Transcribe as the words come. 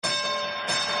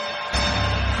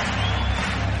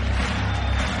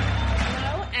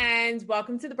and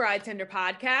welcome to the Bride Tender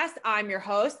Podcast. I'm your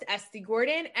host, Esty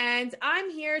Gordon, and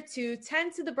I'm here to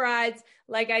tend to the brides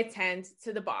like I tend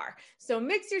to the bar. So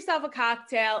mix yourself a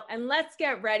cocktail and let's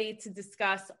get ready to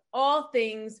discuss all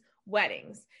things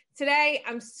weddings. Today,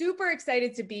 I'm super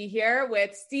excited to be here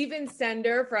with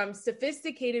Sendor from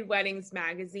Sophisticated Weddings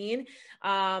magazine.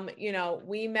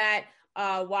 We met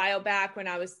a while back when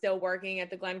I was still working at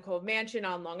the Glen Cove Mansion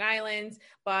on Long Island,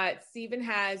 but Stephen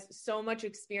has so much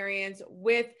experience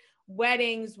with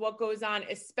weddings, what goes on,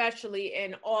 especially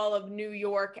in all of New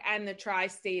York and the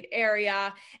tri-state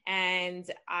area.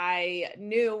 And I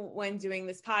knew when doing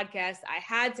this podcast, I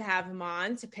had to have him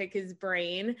on to pick his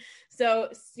brain. So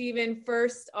Stephen,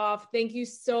 first off, thank you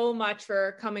so much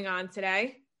for coming on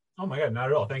today. Oh my God, not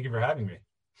at all. Thank you for having me.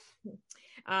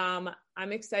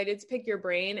 I'm excited to pick your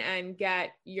brain and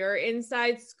get your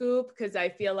inside scoop because I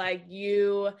feel like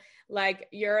you're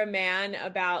a man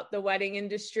about the wedding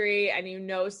industry and you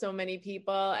know so many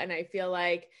people, and I feel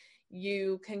like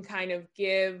you can kind of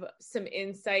give some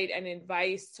insight and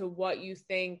advice to what you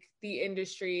think the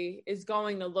industry is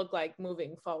going to look like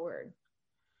moving forward.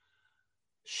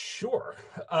 Sure.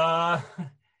 When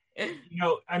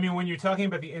you're talking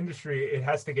about the industry, it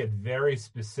has to get very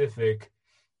specific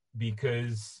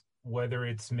because whether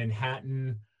it's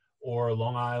Manhattan or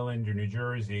Long Island or New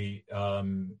Jersey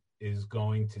is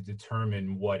going to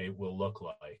determine what it will look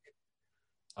like.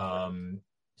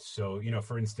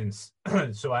 For instance,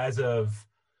 so as of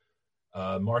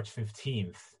March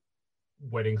 15th,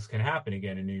 weddings can happen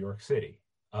again in New York City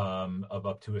of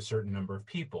up to a certain number of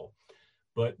people.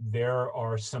 But there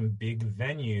are some big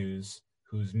venues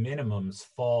whose minimums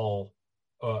fall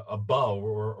above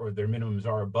or their minimums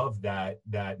are above that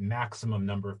maximum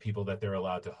number of people that they're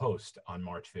allowed to host on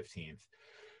March 15th.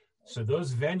 So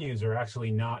those venues are actually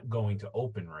not going to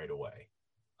open right away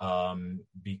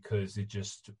because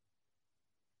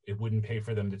it wouldn't pay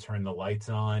for them to turn the lights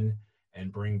on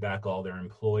and bring back all their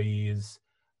employees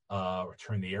or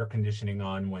turn the air conditioning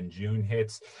on when June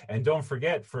hits. And don't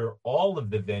forget, for all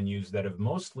of the venues that have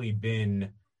mostly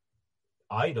been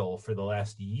idle for the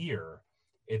last year,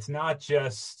 it's not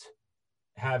just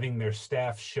having their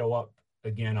staff show up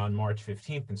again on March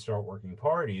 15th and start working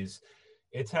parties.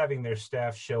 It's having their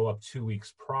staff show up 2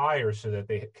 weeks prior so that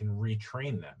they can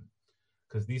retrain them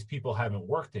because these people haven't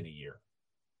worked in a year.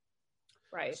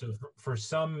 Right. So for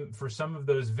some of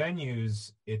those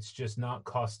venues, it's just not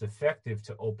cost effective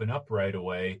to open up right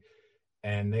away,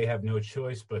 and they have no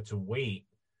choice but to wait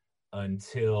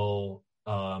until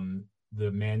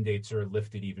the mandates are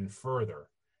lifted even further,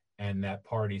 and that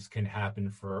parties can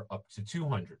happen for up to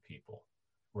 200 people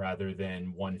rather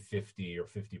than 150 or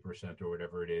 50% or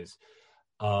whatever it is.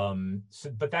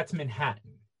 But that's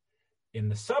Manhattan. In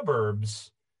the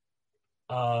suburbs,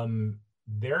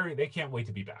 they can't wait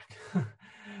to be back.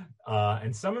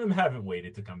 And some of them haven't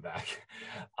waited to come back.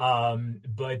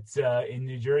 But in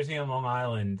New Jersey and Long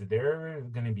Island, they're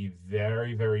going to be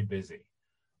very, very busy.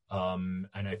 And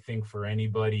I think for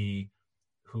anybody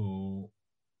who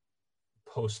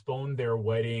postponed their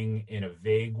wedding in a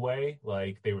vague way,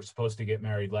 like they were supposed to get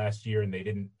married last year and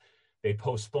they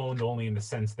postponed only in the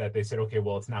sense that they said, okay,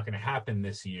 well, it's not going to happen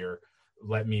this year,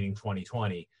 meaning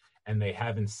 2020, and they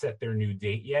haven't set their new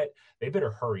date yet, they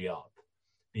better hurry up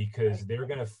because they're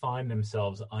going to find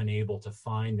themselves unable to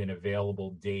find an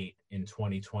available date in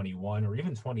 2021 or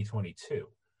even 2022.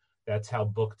 That's how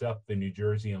booked up the New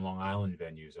Jersey and Long Island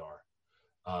venues are.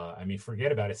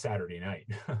 Forget about a Saturday night.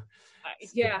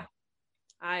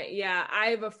 I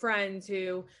have a friend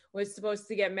who was supposed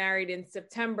to get married in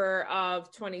September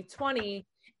of 2020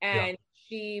 and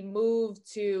she moved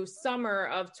to summer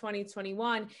of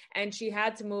 2021 and she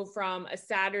had to move from a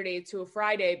Saturday to a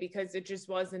Friday because it just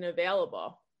wasn't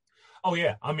available. Oh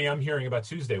yeah. I'm hearing about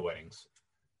Tuesday weddings.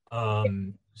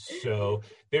 So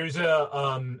there's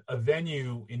a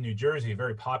venue in New Jersey, a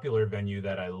very popular venue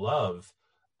that I love,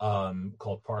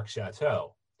 called Park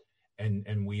Chateau.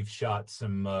 And we've shot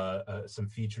some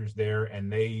features there,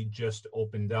 and they just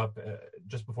opened up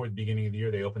just before the beginning of the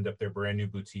year. They opened up their brand new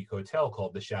boutique hotel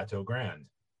called the Chateau Grand,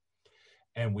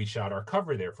 and we shot our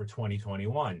cover there for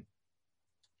 2021.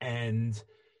 And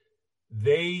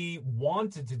they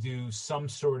wanted to do some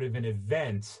sort of an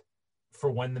event for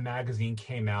when the magazine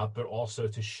came out, but also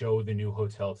to show the new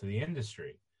hotel to the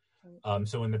industry.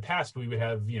 So in the past, we would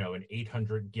have an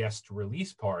 800 guest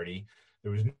release party.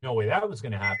 There was no way that was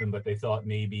going to happen, but they thought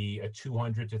maybe a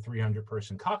 200 to 300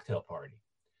 person cocktail party.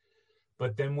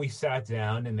 But then we sat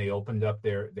down and they opened up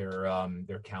their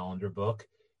calendar book,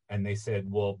 and they said,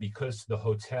 well, because the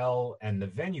hotel and the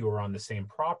venue are on the same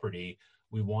property,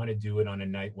 we want to do it on a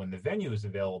night when the venue is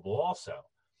available also.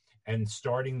 And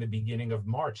starting the beginning of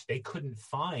March, they couldn't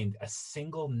find a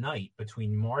single night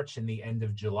between March and the end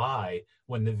of July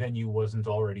when the venue wasn't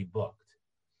already booked.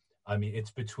 I mean,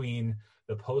 it's between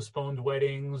the postponed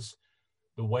weddings,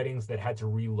 the weddings that had to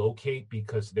relocate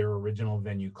because their original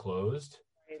venue closed,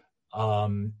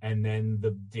 and then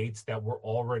the dates that were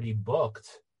already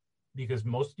booked, because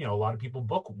a lot of people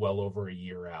book well over a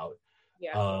year out.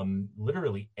 Yeah.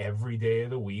 Literally every day of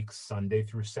the week, Sunday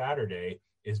through Saturday,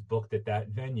 is booked at that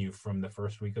venue from the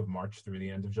first week of March through the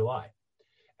end of July.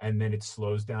 And then it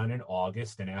slows down in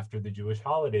August, and after the Jewish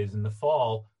holidays in the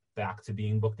fall, back to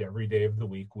being booked every day of the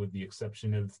week with the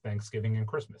exception of Thanksgiving and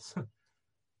Christmas.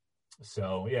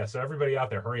 So everybody out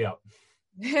there, hurry up.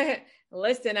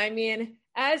 Listen, I mean,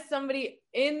 as somebody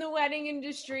in the wedding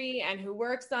industry and who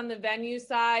works on the venue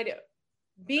side,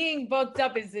 being booked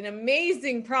up is an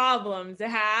amazing problem to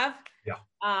have.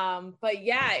 Yeah. But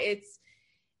yeah,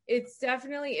 it's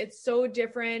definitely, it's so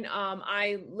different.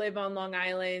 I live on Long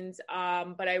Island,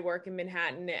 but I work in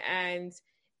Manhattan, and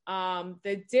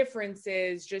the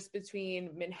differences just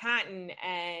between Manhattan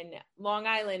and Long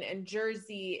Island and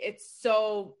Jersey, it's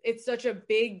such a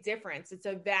big difference. It's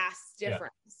a vast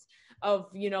difference of,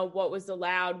 what was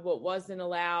allowed, what wasn't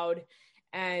allowed.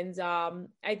 And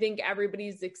I think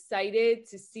everybody's excited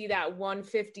to see that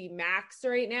 150 max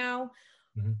right now,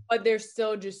 but there's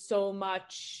still just so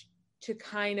much to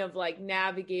kind of like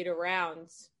navigate around.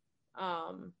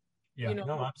 No,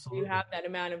 absolutely. You have that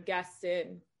amount of guests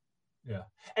in. Yeah.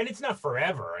 And it's not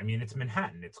forever. I mean, it's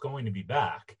Manhattan. It's going to be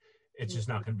back. It's just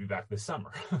not going to be back this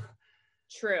summer.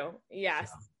 True. Yes.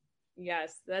 So.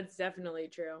 Yes, that's definitely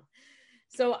true.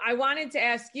 So I wanted to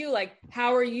ask you, like,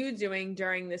 how are you doing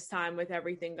during this time with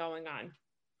everything going on?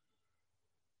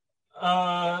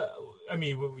 I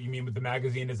mean, you mean with the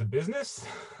magazine as a business?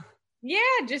 Yeah,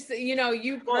 just,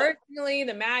 you personally,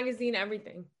 the magazine,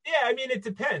 everything. Yeah, I mean, it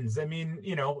depends. I mean,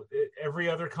 every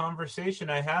other conversation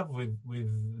I have with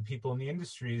people in the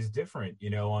industry is different.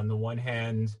 On the one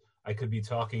hand, I could be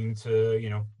talking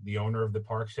to, the owner of the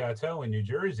Park Chateau in New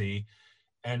Jersey,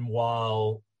 and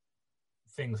while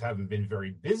things haven't been very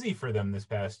busy for them this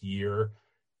past year,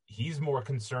 he's more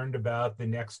concerned about the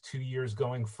next 2 years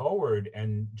going forward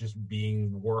and just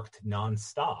being worked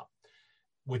nonstop,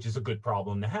 which is a good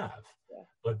problem to have. Yeah.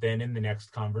 But then in the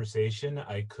next conversation,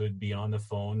 I could be on the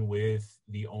phone with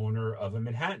the owner of a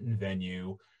Manhattan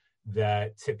venue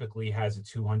that typically has a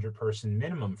 200-person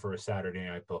minimum for a Saturday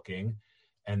night booking.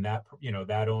 And that,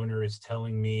 that owner is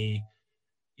telling me,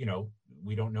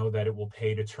 we don't know that it will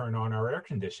pay to turn on our air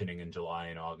conditioning in July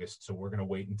and August. So we're going to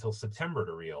wait until September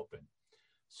to reopen.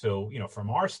 So, from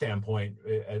our standpoint,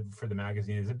 for the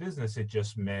magazine as a business, it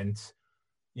just meant,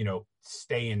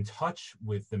 stay in touch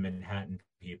with the Manhattan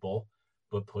people,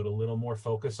 but put a little more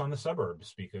focus on the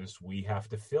suburbs because we have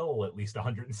to fill at least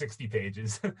 160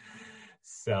 pages.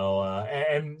 So,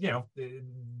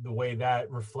 the way that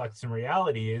reflects in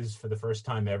reality is for the first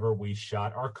time ever, we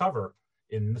shot our cover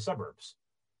in the suburbs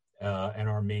and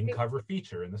our main cover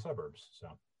feature in the suburbs. So.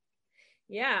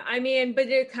 Yeah, I mean, but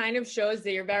it kind of shows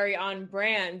that you're very on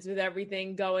brand with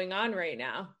everything going on right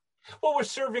now. Well, we're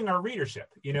serving our readership,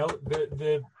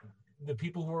 the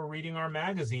people who are reading our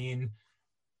magazine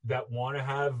that want to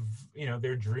have,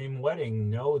 their dream wedding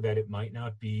know that it might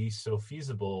not be so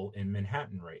feasible in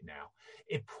Manhattan right now.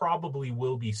 It probably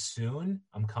will be soon.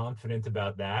 I'm confident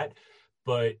about that,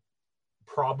 but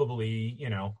probably,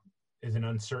 is an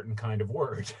uncertain kind of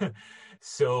word.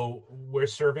 So we're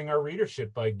serving our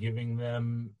readership by giving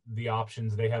them the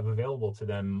options they have available to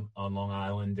them on Long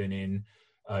Island and in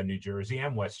New Jersey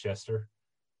and Westchester.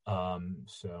 Yeah,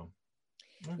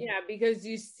 because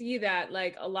you see that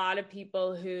like a lot of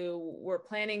people who were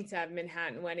planning to have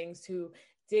Manhattan weddings who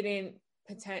didn't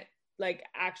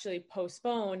actually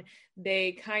postpone,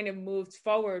 they kind of moved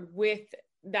forward with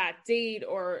that date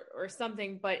or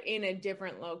something, but in a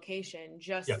different location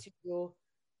just to,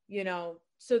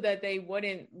 so that they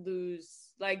wouldn't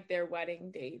lose like their wedding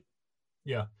date.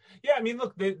 Yeah. I mean,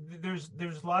 look,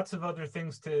 there's lots of other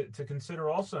things to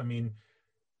consider also. I mean,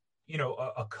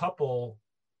 a couple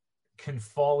can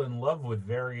fall in love with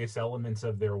various elements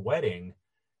of their wedding,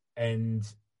 and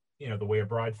the way a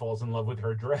bride falls in love with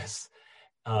her dress,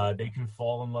 they can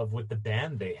fall in love with the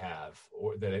band they have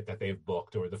or that they've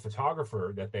booked or the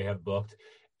photographer that they have booked,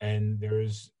 and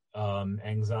there's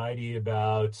anxiety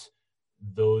about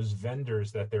those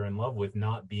vendors that they're in love with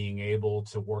not being able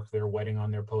to work their wedding on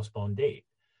their postponed date.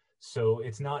 So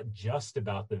it's not just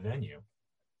about the venue.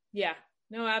 Yeah,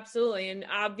 no, absolutely. And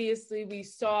obviously we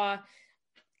saw,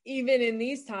 even in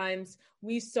these times,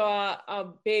 we saw a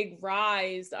big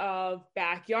rise of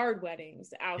backyard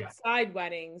weddings, outside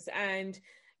weddings. And,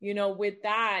 with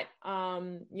that,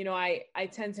 I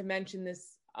tend to mention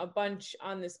this a bunch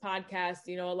on this podcast.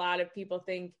 A lot of people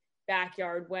think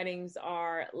backyard weddings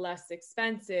are less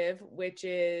expensive, which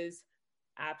is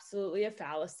absolutely a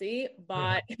fallacy.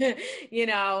 But,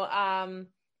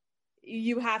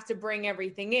 you have to bring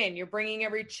everything in. You're bringing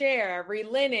every chair, every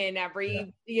linen,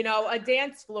 a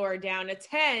dance floor down, a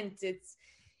tent.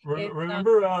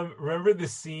 Remember the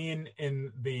scene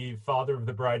in the Father of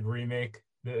the Bride remake,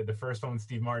 the first one with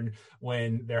Steve Martin,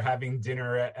 when they're having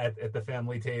dinner at the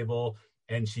family table,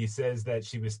 and she says that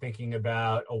she was thinking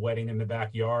about a wedding in the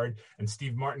backyard, and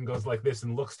Steve Martin goes like this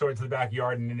and looks towards the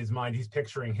backyard, and in his mind he's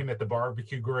picturing him at the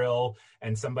barbecue grill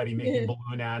and somebody making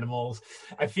balloon animals.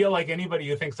 I feel like anybody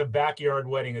who thinks a backyard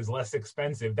wedding is less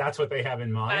expensive, that's what they have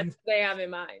in mind.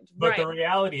 But the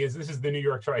reality is, this is the New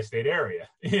York tri-state area.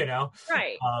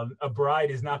 Right. A bride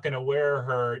is not going to wear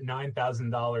her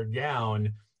 $9,000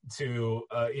 gown to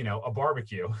a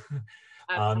barbecue.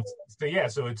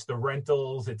 So it's the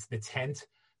rentals, it's the tent,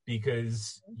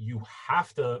 because you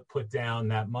have to put down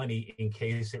that money in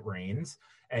case it rains,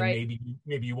 and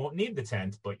maybe you won't need the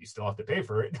tent, but you still have to pay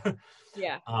for it.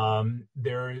 Yeah.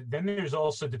 There's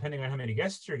also, depending on how many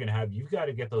guests you're going to have, you've got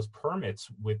to get those permits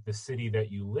with the city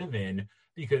that you live in,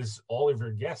 because all of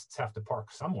your guests have to park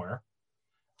somewhere.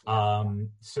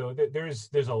 So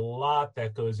there's a lot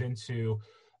that goes into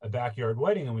a backyard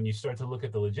wedding, and when you start to look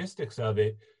at the logistics of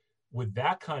it, with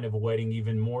that kind of a wedding,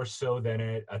 even more so than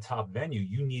at a top venue,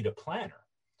 you need a planner,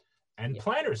 and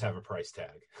planners have a price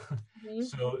tag.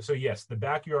 Mm-hmm. So yes, the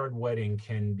backyard wedding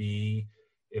can be,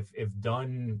 if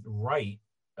done right,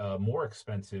 more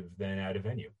expensive than at a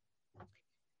venue.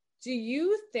 Do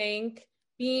you think,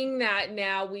 being that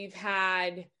now we've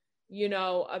had,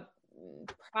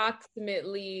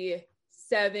 approximately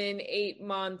 7-8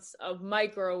 months of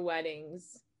micro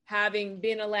weddings having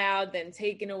been allowed, then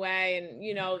taken away, and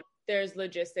there's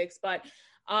logistics, but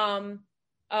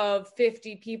of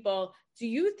 50 people, do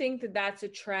you think that that's a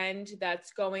trend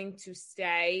that's going to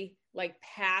stay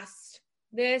past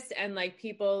this, and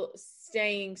people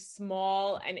staying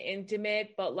small and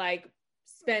intimate, but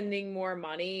spending more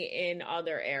money in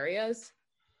other areas?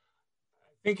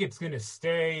 I think it's going to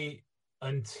stay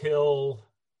until,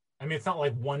 it's not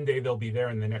like one day they'll be there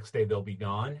and the next day they'll be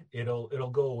gone.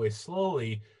 It'll go away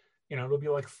slowly. It'll be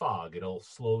like fog. It'll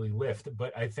slowly lift.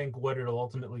 But I think what it'll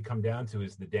ultimately come down to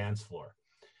is the dance floor.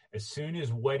 As soon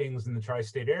as weddings in the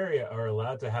tri-state area are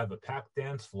allowed to have a packed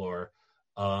dance floor,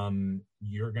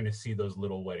 you're going to see those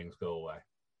little weddings go away.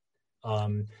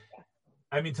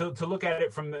 To look at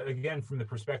it from the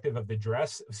perspective of the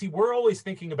dress, see, we're always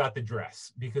thinking about the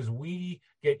dress, because we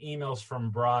get emails from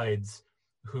brides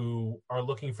who are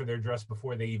looking for their dress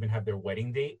before they even have their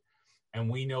wedding date. And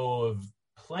we know of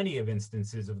plenty of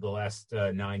instances of the last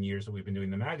 9 years that we've been doing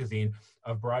the magazine,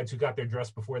 of brides who got their dress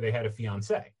before they had a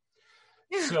fiance.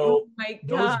 So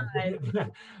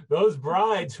those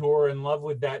brides who are in love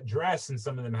with that dress, and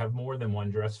some of them have more than one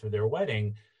dress for their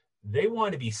wedding, they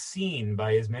want to be seen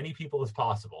by as many people as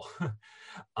possible.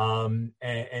 A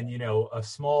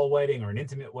small wedding, or an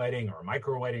intimate wedding, or a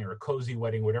micro wedding, or a cozy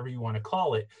wedding, whatever you want to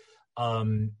call it,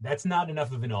 that's not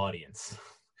enough of an audience.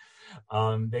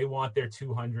 They want their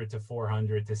 200 to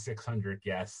 400 to 600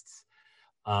 guests.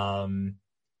 And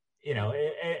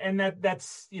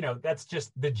that's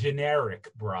just the generic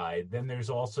bride. Then there's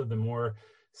also the more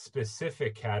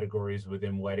specific categories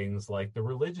within weddings, like the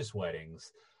religious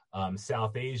weddings,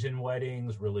 South Asian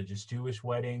weddings, religious Jewish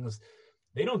weddings.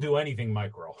 They don't do anything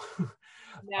micro.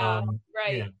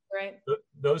 Right.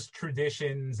 Those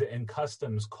traditions and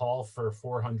customs call for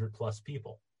 400 plus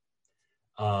people.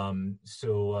 And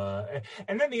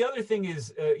then the other thing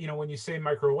is, when you say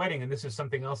micro wedding, and this is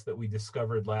something else that we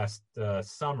discovered last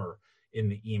summer in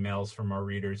the emails from our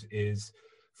readers, is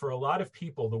for a lot of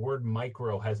people, the word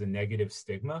micro has a negative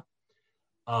stigma.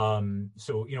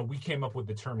 We came up with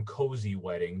the term cozy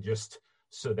wedding just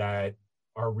so that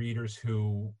our readers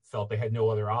who felt they had no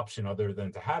other option other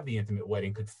than to have the intimate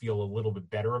wedding could feel a little bit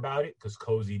better about it, because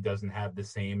cozy doesn't have the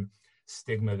same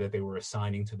stigma that they were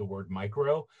assigning to the word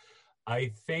micro.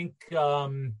 I think it's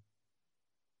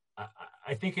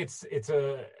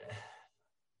a,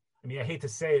 I hate to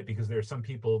say it, because there are some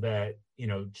people that,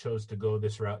 chose to go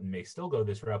this route and may still go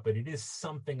this route, but it is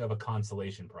something of a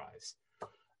consolation prize.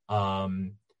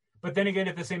 But then again,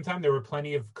 at the same time, there were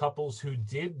plenty of couples who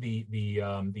did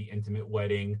the intimate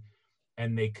wedding,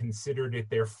 and they considered it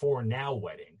their for now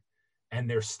wedding, and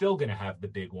they're still going to have the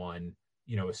big one,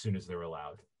 as soon as they're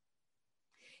allowed.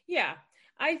 Yeah.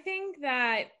 I think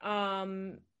that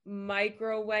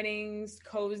micro weddings,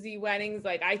 cozy weddings,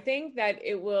 I think that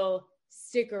it will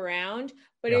stick around,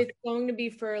 but Yeah. it's going to be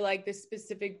for like the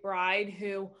specific bride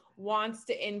who wants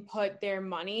to input their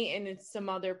money in some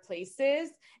other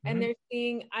places. And Mm-hmm. they're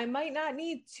seeing, I might not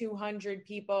need 200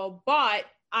 people, but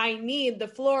I need the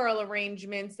floral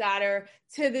arrangements that are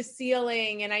to the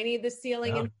ceiling, and I need the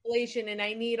ceiling Yeah. installation, and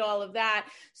I need all of that.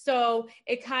 So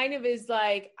it kind of is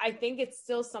like, I think it's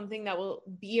still something that will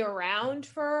be around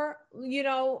for,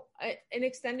 an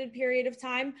extended period of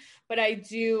time. But I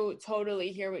do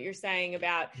totally hear what you're saying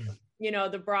about, Yeah.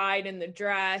 the bride and the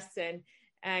dress, and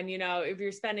if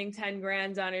you're spending 10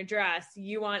 grand on a dress,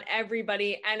 you want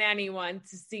everybody and anyone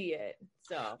to see it.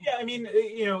 So Yeah, I mean,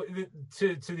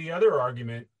 to the other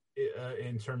argument,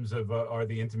 in terms of are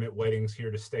the intimate weddings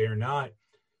here to stay or not,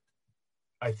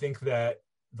 I think that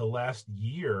the last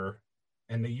year,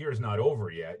 and the year is not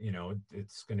over yet,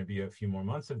 it's going to be a few more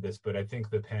months of this, but I think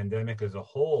the pandemic as a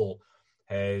whole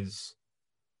has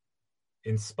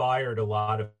inspired a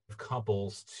lot of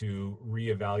couples to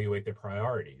reevaluate their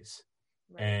priorities.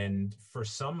 right. And for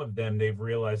some of them, they've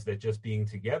realized that just being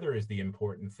together is the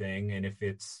important thing. And if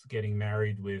it's getting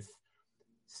married with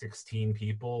 16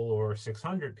 people or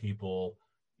 600 people,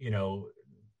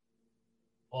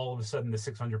 all of a sudden the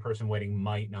 600-person wedding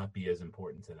might not be as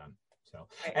important to them. So,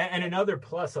 Right. and another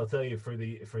plus I'll tell you for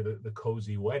the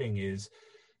cozy wedding is,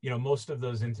 most of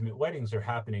those intimate weddings are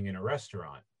happening in a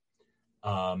restaurant.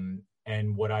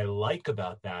 And what I like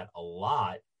about that a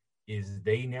lot is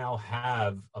they now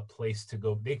have a place to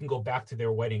go. They can go back to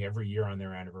their wedding every year on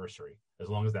their anniversary, as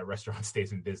long as that restaurant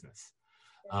stays in business.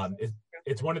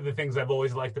 It's one of the things I've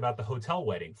always liked about the hotel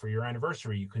wedding. For your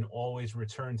anniversary, you can always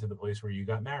return to the place where you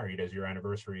got married as your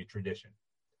anniversary tradition.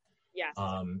 Yes.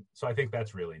 So I think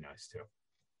that's really nice too.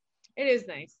 It is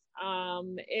nice.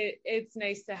 It's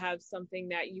nice to have something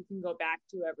that you can go back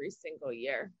to every single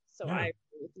year. So Yeah. I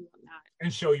agree with you on that.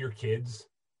 And show your kids.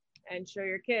 And show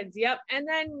your kids. Yep. And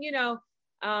then,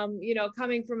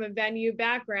 coming from a venue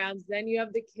background, then you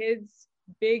have the kids'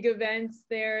 big events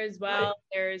there as well.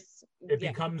 Right. It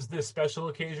becomes the special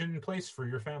occasion place for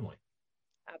your family.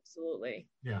 Absolutely.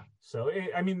 Yeah. So,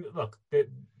 look,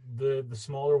 the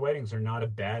smaller weddings are not a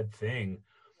bad thing.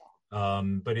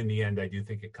 But in the end, I do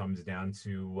think it comes down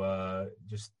to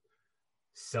just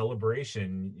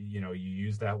celebration. You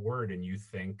use that word and you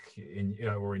think in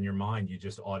your mind, you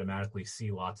just automatically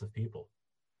see lots of people.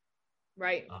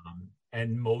 Right.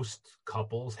 And most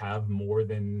couples have more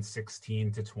than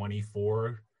 16 to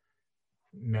 24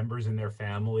 members in their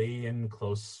family and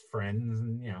close friends,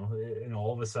 and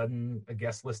all of a sudden a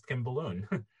guest list can balloon.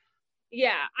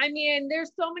 Yeah. I mean,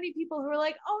 there's so many people who are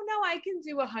like, oh no, I can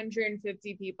do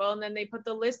 150 people. And then they put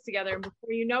the list together and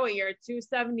before you know it, you're at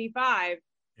 275.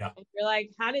 Yeah. And you're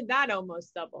like, how did that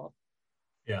almost double?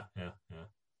 Yeah.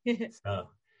 So,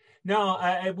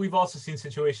 no, we've also seen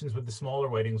situations with the smaller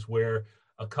weddings where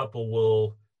a couple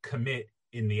will commit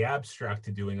in the abstract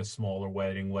to doing a smaller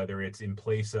wedding, whether it's in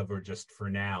place of or just for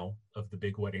now of the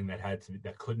big wedding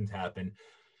that couldn't happen.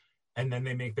 And then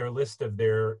they make their list of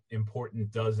their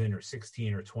important dozen or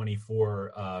 16 or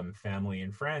 24 family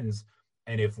and friends.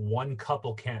 And if one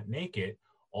couple can't make it,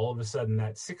 all of a sudden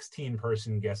that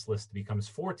 16-person guest list becomes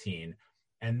 14.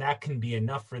 And that can be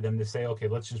enough for them to say, okay,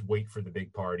 let's just wait for the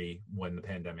big party when the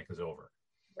pandemic is over.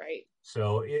 Right.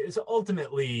 So it's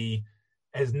ultimately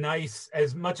as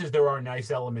much as there are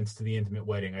nice elements to the intimate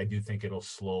wedding, I do think it'll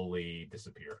slowly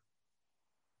disappear.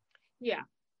 Yeah.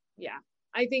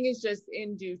 I think it's just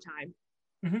in due time,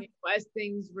 as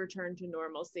things return to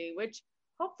normalcy, which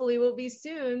hopefully will be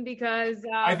soon because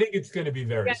I think it's going to be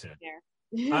very soon.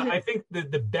 I think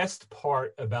that the best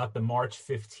part about the March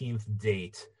 15th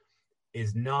date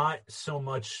is not so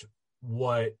much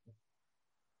what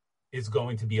is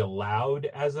going to be allowed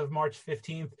as of March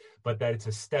 15th, but that it's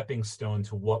a stepping stone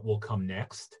to what will come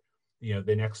next,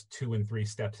 the next 2 and 3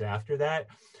 steps after that.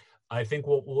 I think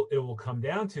what it will come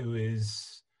down to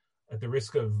is, at the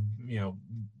risk of,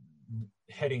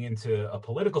 heading into a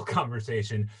political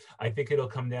conversation, I think it'll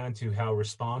come down to how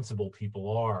responsible people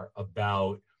are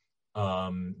about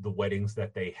the weddings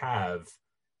that they have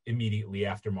immediately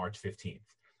after March 15th.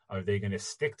 Are they going to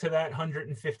stick to that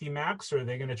 150 max, or are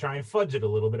they going to try and fudge it a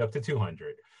little bit up to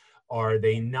 200? Are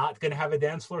they not going to have a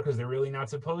dance floor because they're really not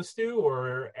supposed to?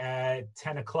 Or at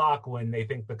 10 o'clock when they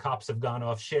think the cops have gone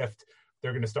off shift,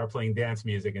 they're going to start playing dance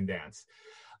music and dance?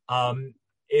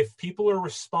 If people are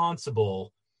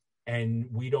responsible and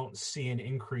we don't see an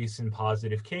increase in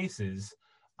positive cases,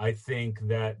 I think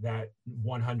that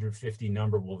 150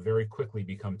 number will very quickly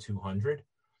become 200.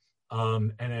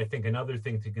 And I think another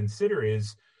thing to consider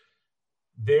is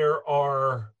there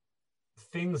are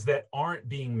things that aren't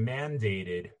being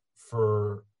mandated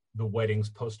for the weddings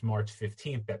post March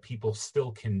 15th that people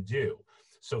still can do.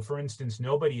 So for instance,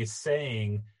 nobody is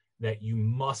saying that you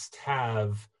must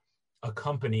have a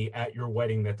company at your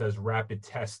wedding that does rapid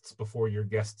tests before your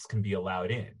guests can be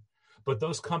allowed in. But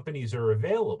those companies are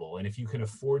available. And if you can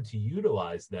afford to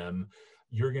utilize them,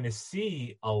 you're going to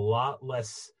see a lot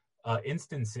less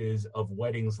instances of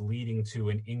weddings leading to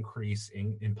an increase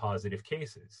in positive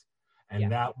cases.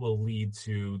 And that will lead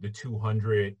to the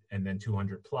 200 and then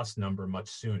 200 plus number much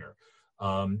sooner.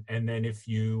 And then if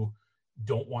you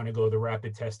don't want to go the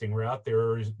rapid testing route,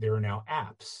 there are now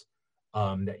apps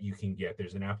that you can get.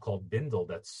 There's an app called Bindle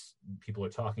that's people are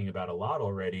talking about a lot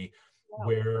already,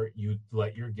 where you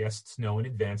let your guests know in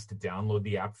advance to download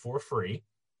the app for free.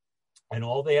 And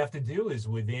all they have to do is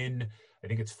within, I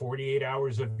think it's 48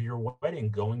 hours of your wedding,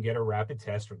 go and get a rapid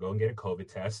test or go and get a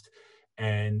COVID test.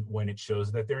 And when it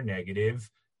shows that they're negative,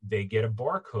 they get a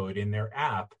barcode in their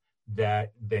app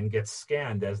that then gets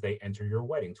scanned as they enter your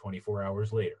wedding 24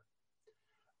 hours later.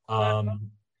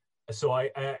 So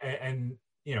and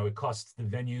you know, it costs the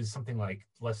venues something like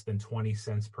less than 20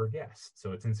 cents per guest.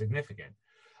 So it's insignificant.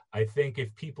 I think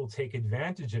if people take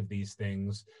advantage of these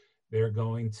things, they're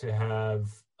going to have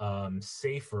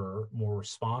safer, more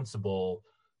responsible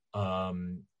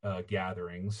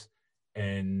gatherings.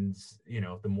 And, you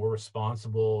know, the more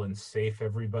responsible and safe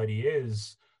everybody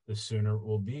is, the sooner it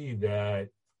will be that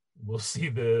we'll see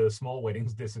the small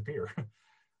weddings disappear.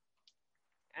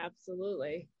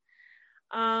 Absolutely.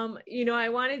 You know, I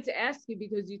wanted to ask you,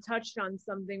 because you touched on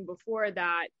something before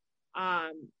that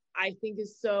I think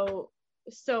is so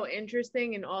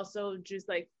interesting and also just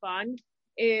like fun,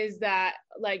 is that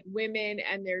like women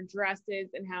and their dresses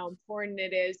and how important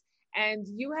it is. And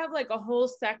you have like a whole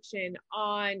section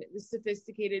on the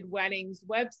Sophisticated Weddings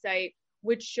website,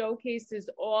 which showcases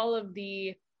all of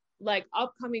the like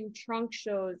upcoming trunk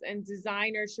shows and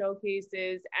designer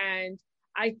showcases. And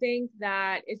I think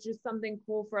that it's just something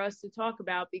cool for us to talk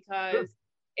about, because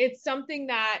it's something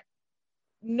that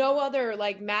no other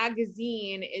like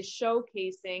magazine is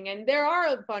showcasing. And there are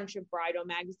a bunch of bridal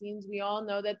magazines. We all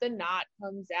know that the Knot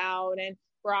comes out and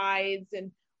Brides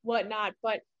and whatnot,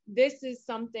 but this is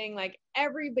something like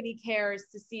everybody cares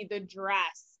to see the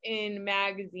dress in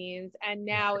magazines. And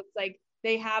now it's like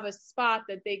they have a spot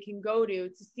that they can go to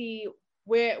see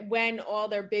when all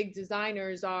their big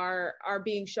designers are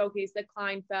being showcased at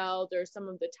Kleinfeld or some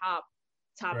of the top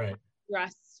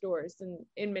dress stores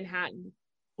in Manhattan.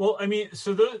 Well, I mean,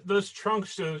 so those trunk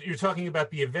shows, you're talking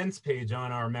about the events page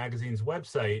on our magazine's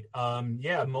website.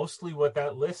 Yeah, mostly what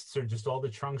that lists are just all the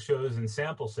trunk shows and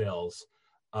sample sales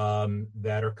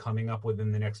that are coming up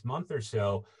within the next month or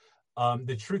so.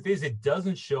 The truth is, it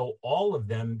doesn't show all of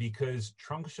them because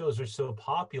trunk shows are so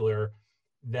popular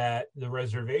that the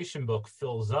reservation book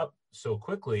fills up so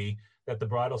quickly that the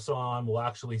bridal salon will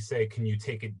actually say, can you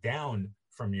take it down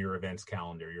from your events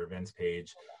calendar, your events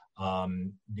page?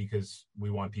 Because we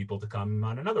want people to come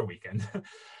on another weekend.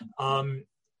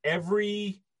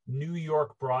 Every New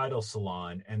York bridal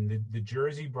salon, and the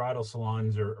Jersey bridal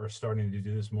salons are starting to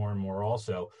do this more and more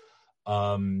also,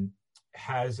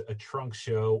 has a trunk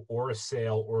show or a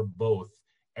sale or both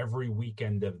every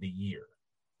weekend of the year.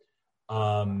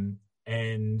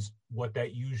 And what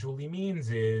that usually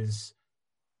means is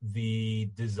the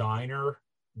designer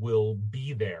will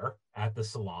be there at the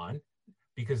salon,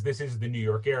 because this is the New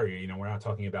York area. You know, we're not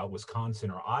talking about Wisconsin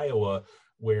or Iowa,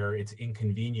 where it's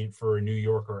inconvenient for a New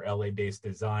York or LA based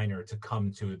designer to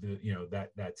come to the, you know,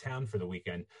 that town for the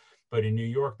weekend. But in New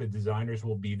York, the designers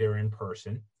will be there in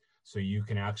person. So you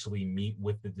can actually meet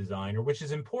with the designer, which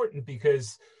is important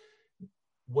because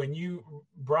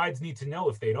brides need to know,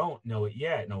 if they don't know it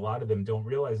yet, and a lot of them don't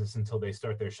realize this until they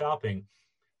start their shopping,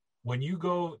 when you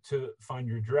go to find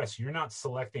your dress, you're not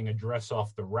selecting a dress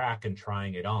off the rack and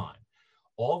trying it on.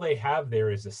 All they have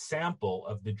there is a sample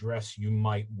of the dress you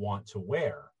might want to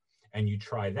wear. And you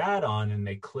try that on and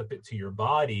they clip it to your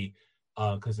body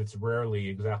because it's rarely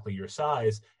exactly your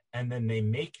size. And then they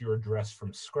make your dress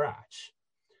from scratch.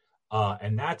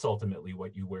 And that's ultimately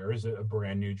what you wear, is a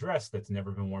brand new dress that's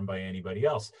never been worn by anybody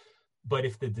else. But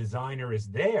if the designer is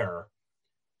there,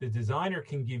 the designer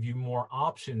can give you more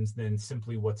options than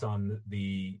simply what's on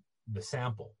the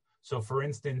sample. So for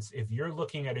instance, if you're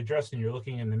looking at a dress and you're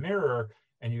looking in the mirror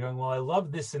and you're going, well, I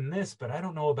love this and this, but I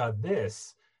don't know about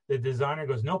this, the designer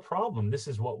goes, no problem, this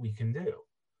is what we can do.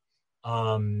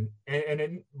 And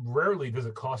it rarely does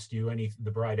it cost you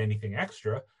the bride anything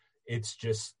extra. It's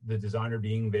just the designer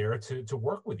being there to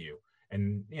work with you.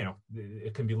 And, you know,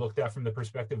 it can be looked at from the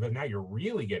perspective of now you're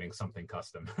really getting something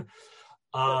custom.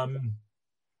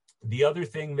 The other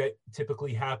thing that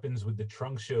typically happens with the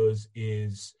trunk shows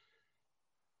is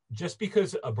just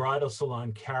because a bridal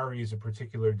salon carries a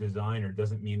particular designer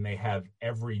doesn't mean they have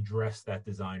every dress that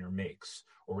designer makes,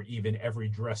 or even every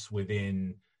dress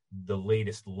within the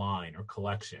latest line or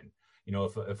collection.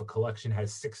 If a collection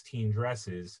has 16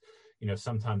 dresses,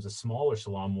 sometimes a smaller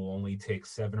salon will only take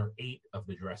 7 or 8 of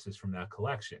the dresses from that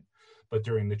collection. But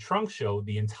during the trunk show,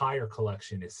 the entire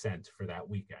collection is sent for that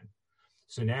weekend.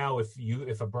 So now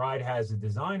if a bride has a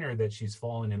designer that she's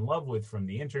fallen in love with from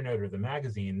the internet or the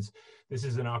magazines, this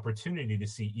is an opportunity to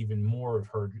see even more of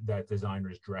that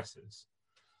designer's dresses.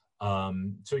 So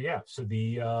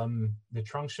the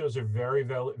trunk shows are very,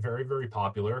 very, very, very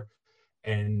popular.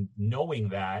 And knowing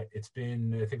that, it's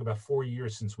been, I think, about 4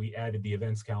 years since we added the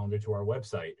events calendar to our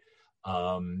website.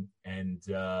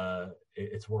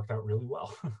 It's worked out really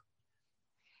well.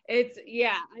 It's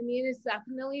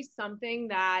definitely something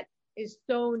that is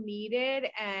so needed.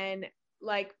 And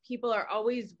like, people are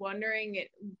always wondering,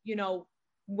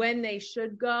 when they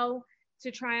should go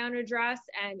to try on a dress,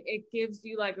 and it gives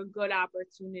you like a good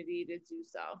opportunity to do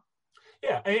so.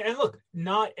 Yeah. And look,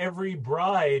 not every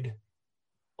bride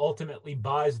ultimately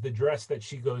buys the dress that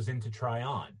she goes in to try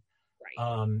on.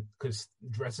 Right. Because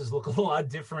dresses look a lot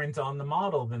different on the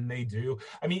model than they do.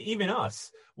 I mean, even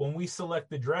us, when we select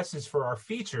the dresses for our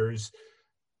features,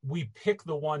 we pick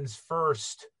the ones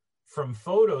first from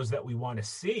photos that we want to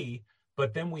see,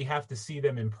 but then we have to see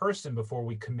them in person before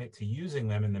we commit to using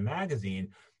them in the magazine,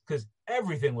 because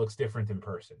everything looks different in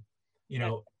person.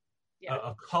 Yeah.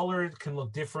 A color can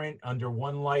look different under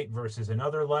one light versus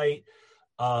another light.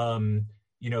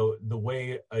 The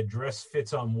way a dress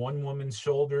fits on one woman's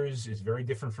shoulders is very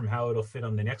different from how it'll fit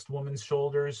on the next woman's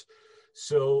shoulders.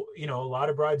 So, a lot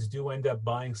of brides do end up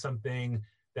buying something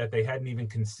that they hadn't even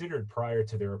considered prior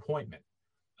to their appointment,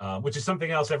 which is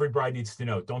something else every bride needs to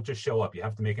know. Don't just show up. You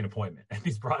have to make an appointment at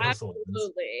these bridal salons.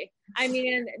 Absolutely. I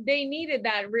mean, they needed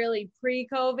that really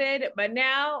pre-COVID, but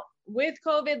now with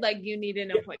COVID, like, you need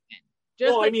an appointment.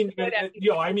 I mean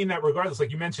that regardless. Like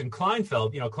you mentioned,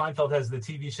 Kleinfeld. Kleinfeld has the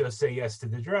TV show Say Yes to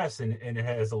the Dress, and it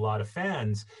has a lot of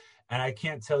fans. And I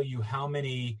can't tell you how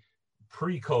many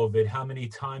pre-COVID, how many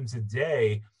times a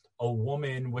day a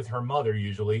woman with her mother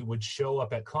usually would show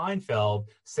up at Kleinfeld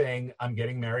saying, "I'm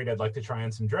getting married. I'd like to try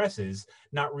on some dresses,"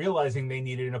 not realizing they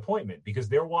needed an appointment because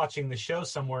they're watching the show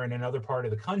somewhere in another part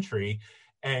of the country,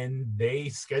 and they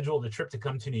scheduled a trip to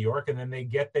come to New York, and then they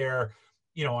get there,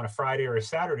 on a Friday or a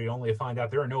Saturday, only to find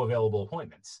out there are no available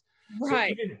appointments.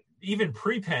 Right. So even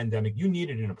pre-pandemic, you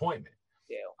needed an appointment.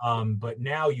 But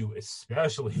now you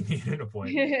especially need an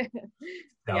appointment.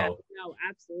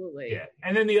 Absolutely. Yeah.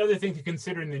 And then the other thing to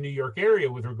consider in the New York area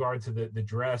with regard to the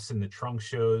dress and the trunk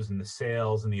shows and the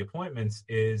sales and the appointments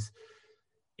is,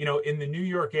 in the New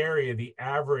York area, the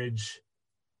average,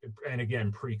 and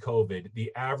again, pre-COVID, the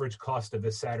average cost of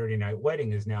a Saturday night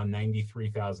wedding is now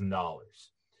 $93,000.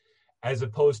 As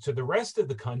opposed to the rest of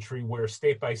the country where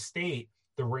state by state,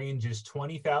 the range is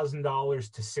 $20,000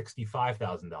 to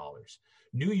 $65,000.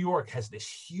 New York has this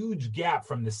huge gap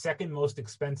from the second most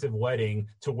expensive wedding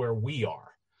to where we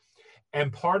are.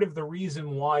 And part of the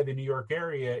reason why the New York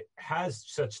area has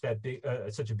such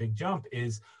a big jump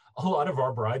is a lot of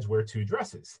our brides wear 2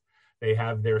 dresses. They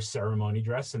have their ceremony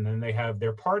dress, and then they have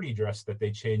their party dress that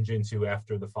they change into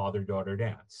after the father-daughter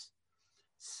dance.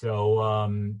 So,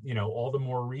 all the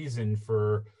more reason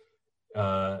for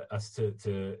us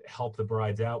to help the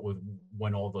brides out with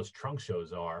when all those trunk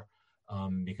shows are,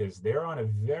 because they're on a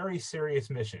very serious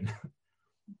mission.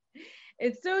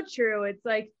 It's so true. It's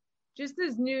like, just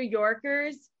as New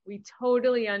Yorkers, we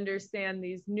totally understand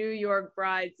these New York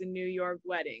brides and New York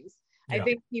weddings. Yeah. I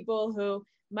think people who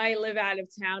might live out of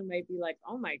town might be like,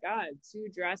 oh my God, 2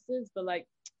 dresses, but like,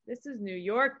 this is New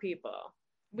York, people.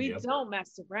 We don't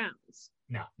mess around.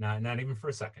 No, not even for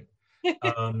a second.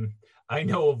 I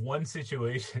know of one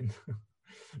situation,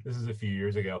 this is a few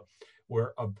years ago,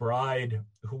 where a bride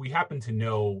who we happen to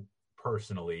know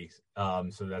personally, so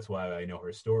that's why I know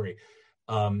her story,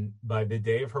 by the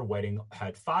day of her wedding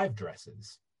had 5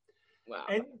 dresses. Wow.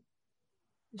 And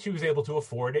she was able to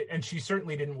afford it, and she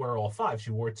certainly didn't wear all 5.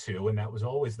 She wore 2, and that was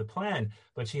always the plan.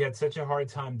 But she had such a hard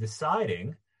time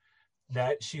deciding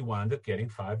that she wound up getting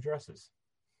 5 dresses.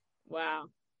 Wow.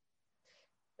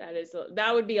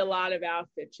 That would be a lot of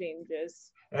outfit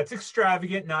changes. That's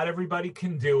extravagant. Not everybody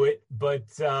can do it, but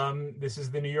this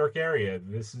is the New York area.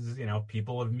 This is,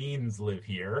 people of means live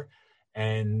here,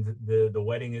 and the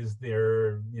wedding is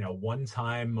their,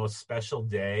 one-time most special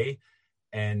day,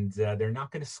 and they're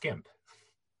not going to skimp.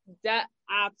 That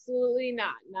absolutely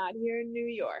not here in New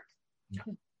York.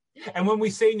 No. And when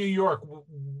we say New York,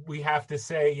 we have to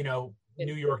say,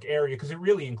 New York area, because it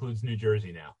really includes New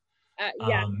Jersey now.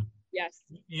 Yeah. Yes.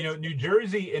 New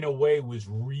Jersey in a way was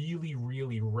really,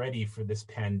 really ready for this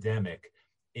pandemic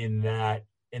in that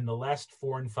in the last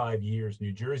 4 and 5 years,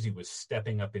 New Jersey was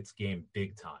stepping up its game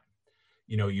big time.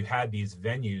 You had these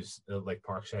venues like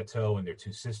Park Chateau and their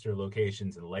two sister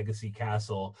locations and Legacy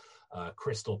Castle,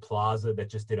 Crystal Plaza that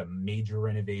just did a major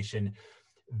renovation.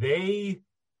 I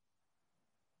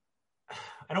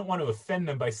don't want to offend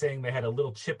them by saying they had a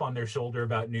little chip on their shoulder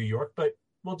about New York, but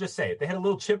we'll just say it. They had a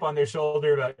little chip on their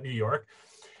shoulder about New York,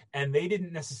 and they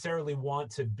didn't necessarily want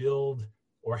to build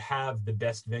or have the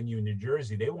best venue in New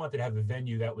Jersey. They wanted to have a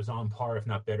venue that was on par, if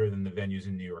not better than the venues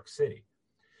in New York City.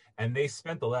 And they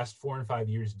spent the last 4 and 5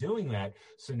 years doing that.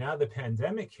 So now the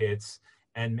pandemic hits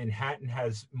and Manhattan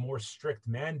has more strict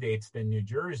mandates than New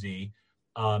Jersey.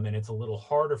 And it's a little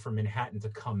harder for Manhattan to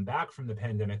come back from the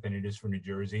pandemic than it is for New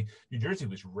Jersey. New Jersey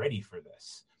was ready for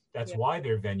this. That's why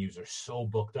their venues are so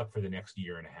booked up for the next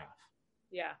year and a half.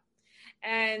 Yeah.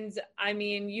 And I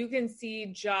mean, you can see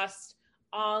just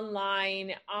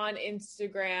online on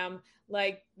Instagram,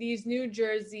 like these New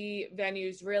Jersey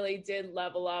venues really did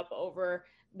level up over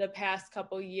the past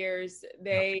couple years.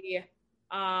 They're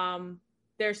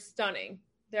stunning.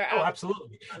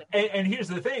 Absolutely. And here's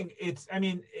the thing.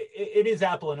 It is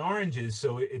apple and oranges.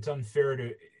 So it's unfair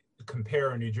to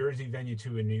compare a New Jersey venue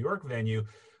to a New York venue,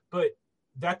 but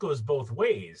that goes both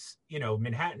ways.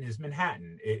 Manhattan is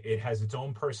Manhattan. It has its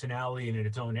own personality and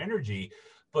its own energy,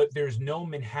 but there's no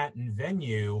Manhattan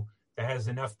venue that has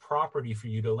enough property for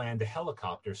you to land a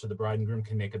helicopter so the bride and groom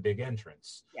can make a big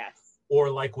entrance. Yes. Or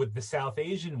like with the South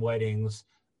Asian weddings,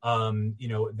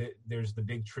 there's the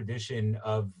big tradition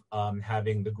of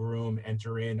having the groom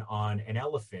enter in on an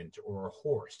elephant or a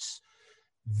horse.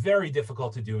 Very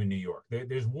difficult to do in New York.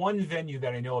 There's one venue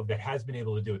that I know of that has been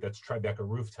able to do it. That's Tribeca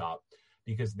Rooftop,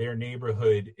 because their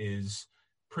neighborhood is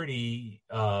pretty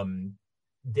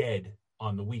dead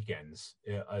on the weekends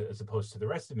as opposed to the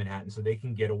rest of Manhattan. So they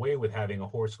can get away with having a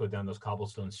horse go down those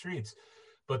cobblestone streets.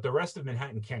 But the rest of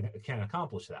Manhattan can't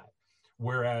accomplish that.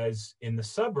 Whereas in the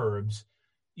suburbs,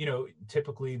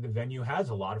 typically the venue has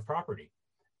a lot of property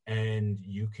and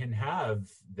you can have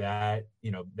that,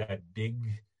 that big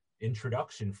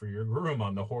introduction for your groom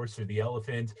on the horse or the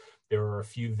elephant. There are a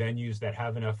few venues that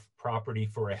have enough property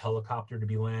for a helicopter to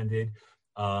be landed.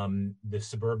 The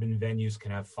suburban venues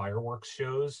can have fireworks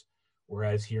shows,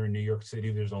 whereas here in New York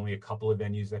City, there's only a couple of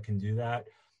venues that can do that.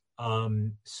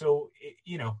 Again,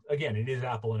 it is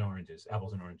apples and oranges.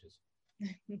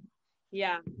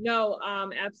 Yeah, no,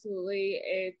 absolutely.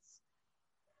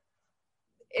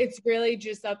 It's really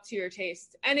just up to your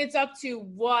taste, and it's up to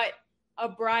what a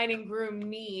bride and groom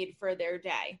need for their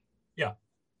day. Yeah.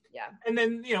 Yeah. And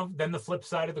then, then the flip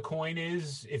side of the coin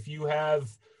is if you have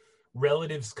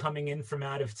relatives coming in from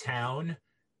out of town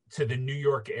to the New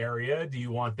York area, do you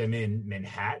want them in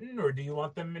Manhattan or do you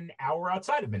want them an hour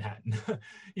outside of Manhattan?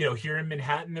 Here in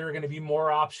Manhattan, there are going to be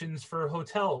more options for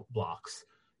hotel blocks.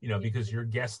 Because your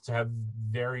guests have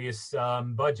various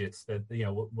budgets that,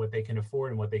 what they can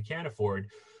afford and what they can't afford.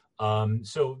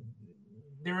 So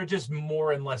there are just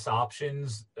more and less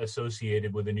options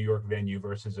associated with a New York venue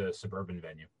versus a suburban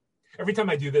venue. Every time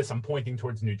I do this, I'm pointing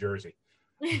towards New Jersey.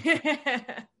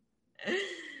 I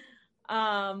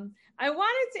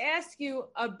wanted to ask you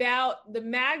about the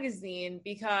magazine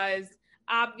because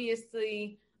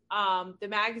obviously the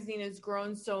magazine has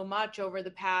grown so much over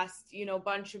the past,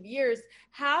 bunch of years.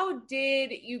 How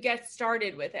did you get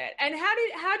started with it? And how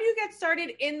do you get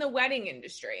started in the wedding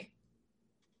industry?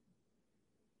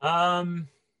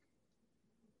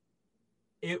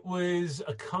 It was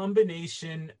a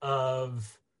combination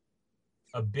of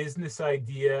a business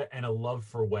idea and a love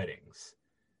for weddings.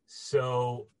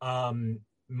 So,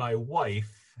 my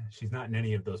wife, she's not in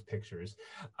any of those pictures.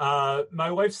 My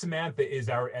wife, Samantha, is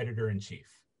our editor-in-chief.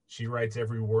 She writes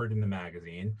every word in the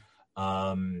magazine.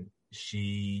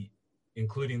 She,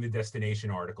 including the destination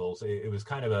articles, it was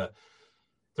kind of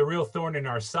the real thorn in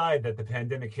our side that the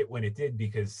pandemic hit when it did,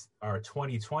 because our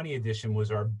 2020 edition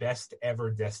was our best ever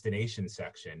destination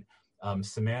section.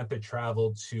 Samantha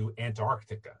traveled to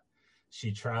Antarctica.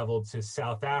 She traveled to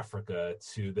South Africa,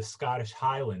 to the Scottish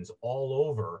Highlands, all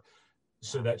over,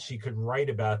 so that she could write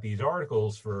about these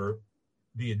articles for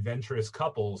the adventurous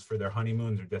couples for their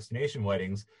honeymoons or destination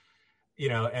weddings,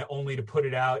 and only to put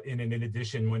it out in an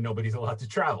edition when nobody's allowed to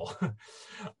travel. So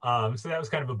that was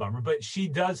kind of a bummer, but she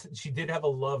did have a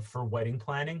love for wedding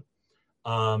planning,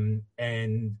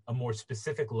 and a more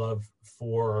specific love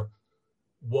for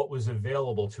what was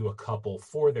available to a couple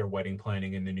for their wedding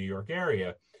planning in the New York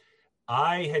area.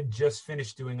 I had just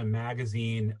finished doing a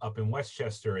magazine up in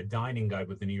Westchester, a dining guide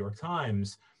with the New York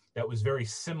Times, that was very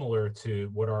similar to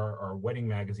what our wedding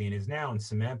magazine is now. And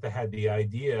Samantha had the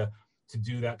idea to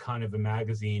do that kind of a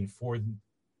magazine for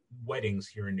weddings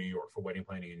here in New York, for wedding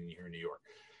planning here in New York.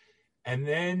 And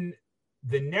then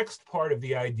the next part of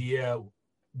the idea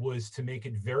was to make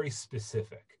it very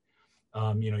specific.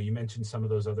 You mentioned some of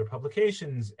those other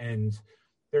publications, and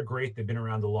they're great. They've been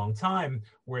around a long time.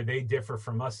 Where they differ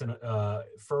from us,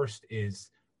 first is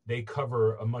they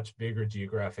cover a much bigger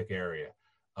geographic area,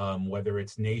 whether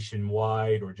it's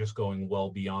nationwide or just going well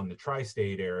beyond the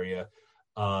tri-state area.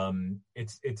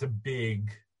 It's a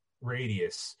big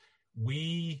radius.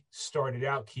 We started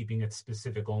out keeping it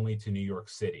specific only to New York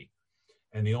City.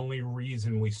 And the only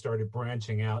reason we started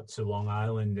branching out to Long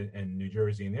Island and New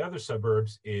Jersey and the other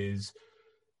suburbs is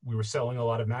we were selling a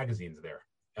lot of magazines there.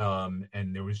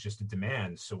 And there was just a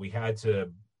demand. So we had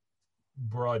to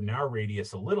broaden our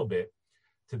radius a little bit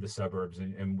to the suburbs.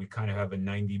 And we kind of have a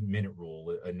 90-minute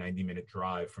rule, a 90-minute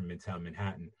drive from Midtown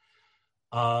Manhattan.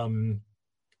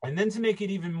 And then to make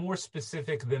it even more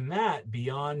specific than that,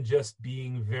 beyond just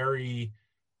being very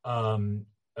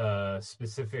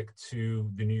specific to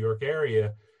the New York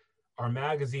area, our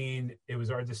magazine, it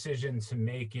was our decision to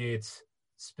make it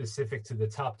specific to the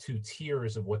top 2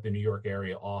 tiers of what the New York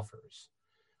area offers.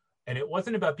 And it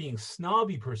wasn't about being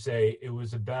snobby per se, it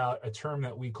was about a term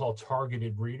that we call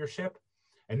targeted readership.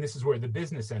 And this is where the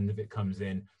business end of it comes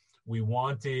in. We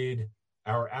wanted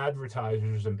our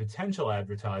advertisers and potential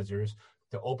advertisers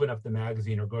to open up the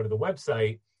magazine or go to the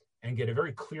website and get a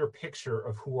very clear picture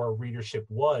of who our readership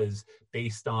was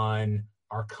based on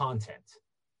our content.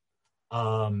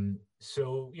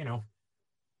 So,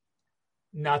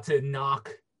 not to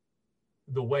knock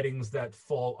the weddings that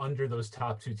fall under those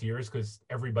top 2 tiers, because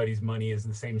everybody's money is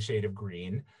the same shade of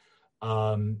green.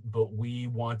 But we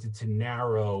wanted to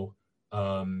narrow,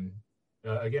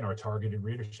 again, our targeted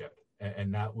readership.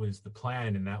 And that was the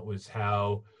plan. And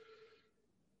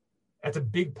that's a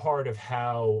big part of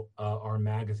how our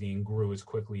magazine grew as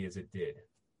quickly as it did.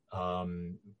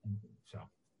 And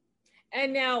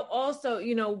now also,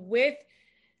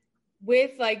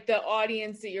 with like the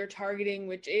audience that you're targeting,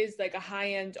 which is like a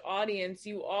high-end audience,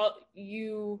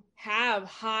 you have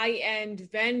high-end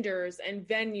vendors and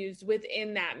venues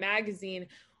within that magazine.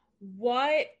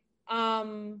 What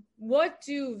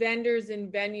do vendors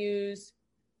and venues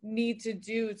need to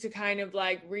do to kind of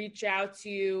like reach out to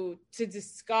you to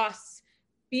discuss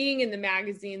being in the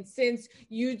magazine, since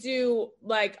you do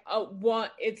like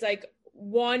it's like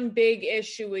one big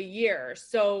issue a year,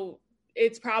 so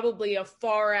it's probably a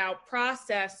far out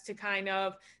process to kind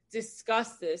of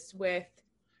discuss this with?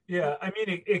 Yeah, I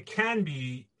mean, it can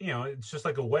be, it's just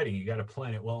like a wedding. You got to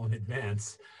plan it well in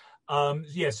advance.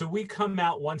 So we come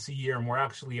out once a year, and we're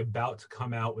actually about to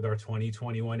come out with our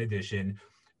 2021 edition.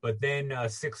 But then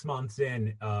 6 months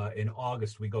in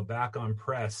August, we go back on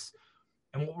press.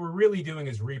 And what we're really doing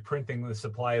is reprinting the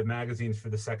supply of magazines for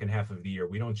the second half of the year.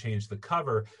 We don't change the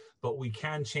cover, but we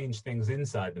can change things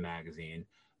inside the magazine.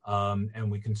 And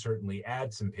we can certainly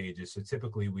add some pages. So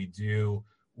typically we do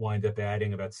wind up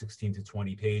adding about 16 to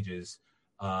 20 pages.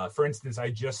 For instance,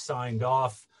 I just signed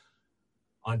off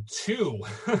on 2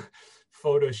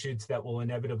 photo shoots that will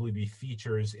inevitably be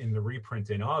features in the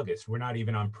reprint in August. We're not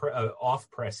even on off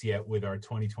press yet with our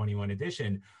 2021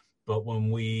 edition, but when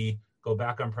we go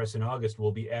back on press in August,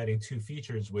 we'll be adding 2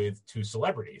 features with 2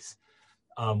 celebrities,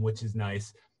 which is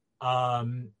nice.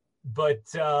 But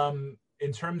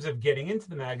in terms of getting into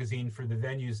the magazine for the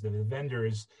venues, the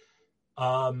vendors,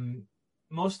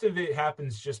 most of it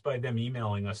happens just by them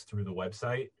emailing us through the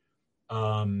website.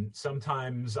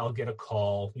 Sometimes I'll get a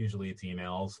call, usually it's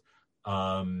emails.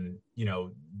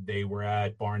 They were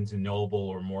at Barnes and Noble,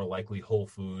 or more likely Whole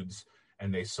Foods,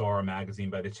 and they saw our magazine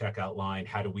by the checkout line.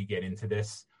 How do we get into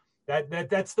this?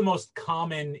 That's the most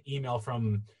common email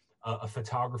from a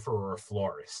photographer or a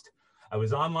florist. I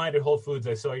was online at Whole Foods.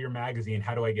 I saw your magazine.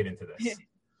 How do I get into this?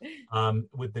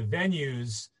 With the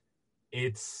venues,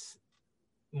 it's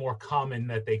more common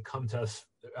that they come to us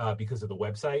because of the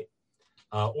website,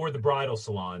 or the bridal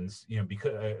salons,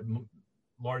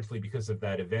 largely because of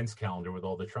that events calendar with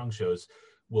all the trunk shows.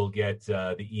 We'll get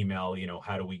the email,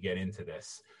 how do we get into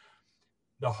this?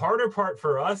 The harder part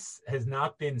for us has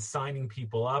not been signing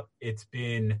people up. It's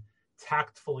been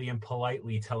tactfully and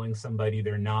politely telling somebody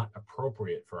they're not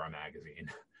appropriate for our magazine.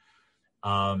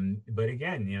 But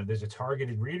again, there's a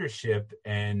targeted readership,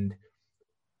 and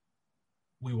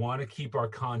we want to keep our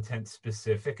content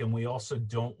specific. And we also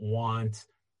don't want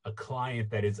a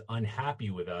client that is unhappy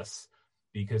with us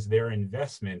because their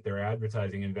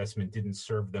advertising investment didn't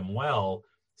serve them well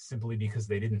simply because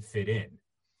they didn't fit in.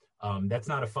 That's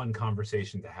not a fun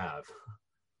conversation to have.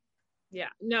 Yeah,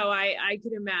 no, I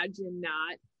could imagine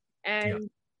not. Yeah. And,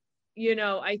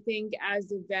 I think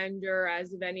as a vendor,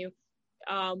 as a venue,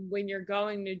 when you're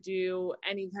going to do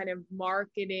any kind of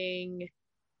marketing,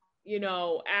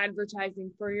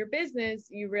 advertising for your business,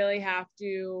 you really have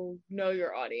to know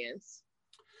your audience.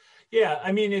 Yeah,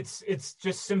 I mean, it's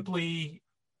just simply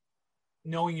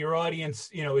knowing your audience.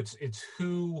 It's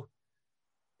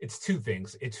two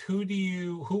things. It's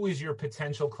who is your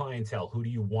potential clientele? Who do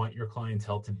you want your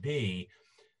clientele to be?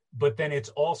 But then it's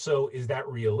also, is that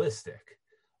realistic?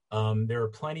 There are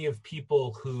plenty of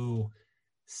people who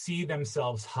see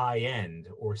themselves high end,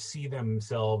 or see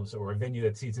themselves, or a venue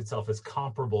that sees itself as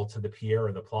comparable to the Pierre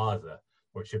or the Plaza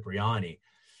or Cipriani,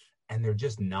 and they're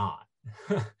just not.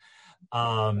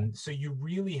 So you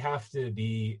really have to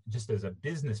be, just as a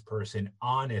business person,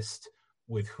 honest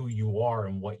with who you are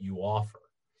and what you offer.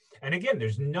 And again,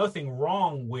 there's nothing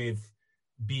wrong with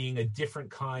being a different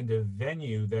kind of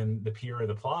venue than the Pier or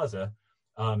the Plaza,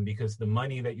 because the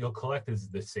money that you'll collect is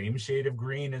the same shade of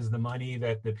green as the money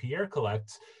that the Pierre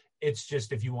collects. It's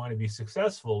just, if you want to be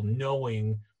successful,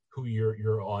 knowing who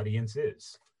your audience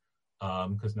is,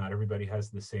 because not everybody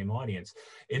has the same audience.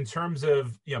 In terms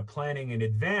of planning in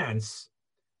advance,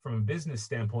 from a business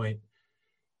standpoint,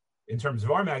 in terms of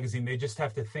our magazine, they just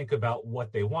have to think about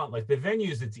what they want. Like the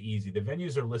venues, it's easy. The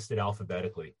venues are listed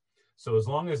alphabetically. So as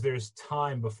long as there's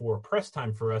time before press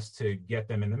time for us to get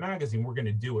them in the magazine, we're going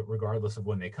to do it regardless of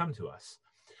when they come to us.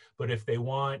 But if they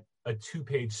want a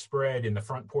 2-page spread in the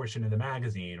front portion of the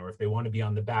magazine, or if they want to be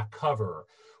on the back cover,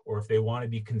 or if they want to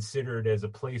be considered as a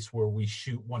place where we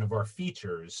shoot one of our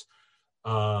features,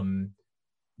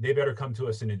 they better come to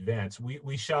us in advance.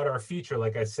 We shot our feature,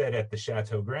 like I said, at the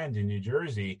Chateau Grand in New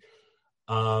Jersey.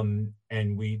 And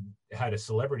we had a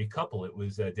celebrity couple. It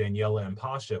was Daniela and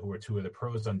Pasha, who were two of the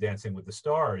pros on Dancing with the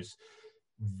Stars.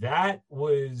 That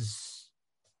was,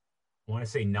 I want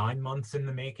to say, 9 months in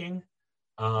the making.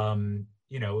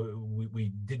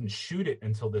 We didn't shoot it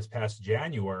until this past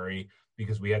January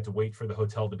because we had to wait for the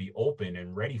hotel to be open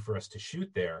and ready for us to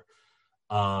shoot there.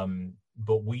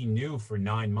 But we knew for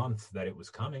 9 months that it was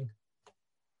coming.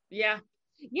 Yeah.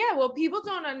 Yeah. Well, people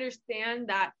don't understand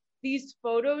that these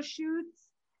photo shoots,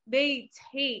 they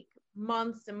take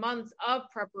months and months of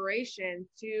preparation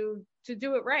to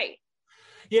do it right.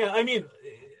 Yeah, I mean,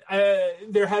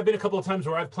 there have been a couple of times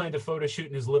where I've planned a photo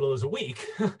shoot in as little as a week.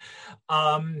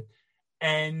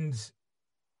 And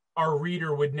our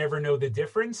reader would never know the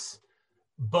difference.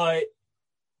 But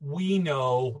we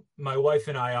know, my wife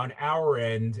and I, on our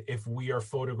end, if we are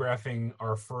photographing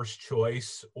our first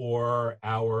choice or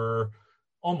our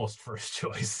almost first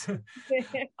choice. And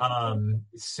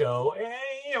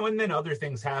then other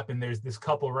things happen. There's this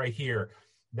couple right here.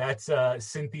 That's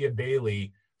Cynthia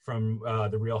Bailey from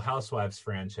the Real Housewives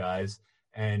franchise.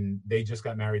 And they just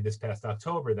got married this past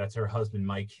October. That's her husband,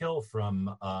 Mike Hill,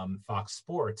 from Fox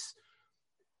Sports.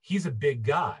 He's a big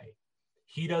guy.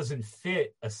 He doesn't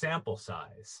fit a sample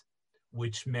size,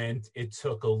 which meant it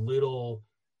took a little,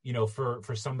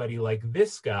 for somebody like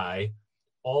this guy,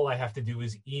 all I have to do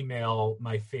is email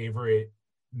my favorite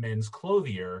men's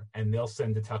clothier and they'll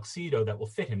send a tuxedo that will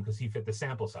fit him because he fit the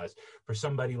sample size. For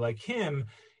somebody like him,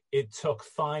 it took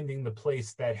finding the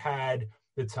place that had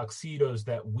the tuxedos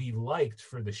that we liked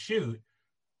for the shoot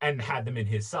and had them in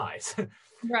his size.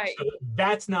 Right. So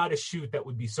that's not a shoot that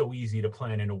would be so easy to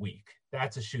plan in a week.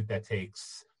 That's a shoot that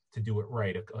takes, to do it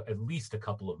right, at least a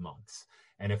couple of months.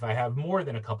 And if I have more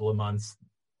than a couple of months,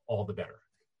 all the better.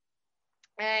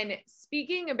 And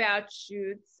speaking about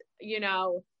shoots,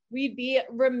 we'd be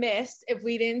remiss if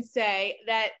we didn't say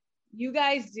that you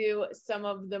guys do some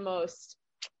of the most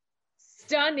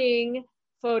stunning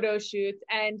photo shoots,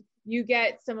 and you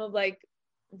get some of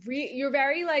you're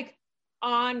very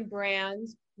on brand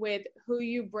with who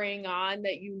you bring on,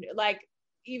 that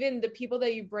even the people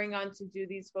that you bring on to do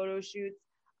these photo shoots.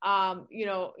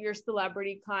 Your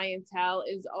celebrity clientele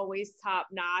is always top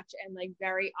notch and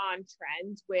very on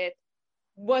trend with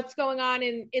what's going on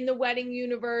in the wedding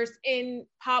universe, in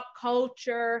pop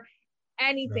culture,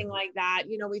 anything like that.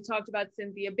 We talked about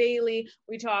Cynthia Bailey.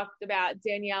 We talked about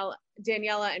Daniela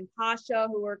and Pasha,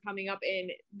 who are coming up in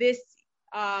this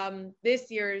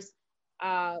year's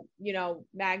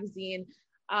magazine.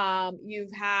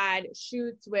 You've had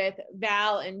shoots with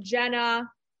Val and Jenna.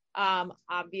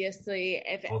 Obviously,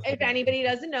 if anybody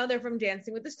doesn't know, they're from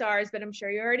Dancing with the Stars, but I'm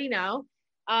sure you already know.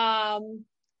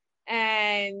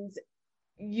 And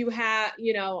you have,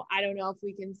 I don't know if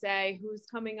we can say who's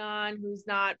coming on, who's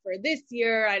not for this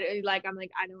year. I don't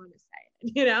want to say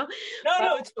it,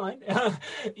 No, it's fine.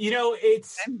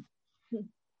 It's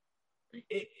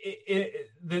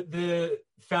the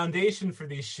foundation for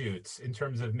these shoots in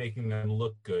terms of making them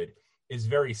look good is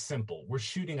very simple. We're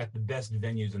shooting at the best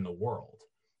venues in the world.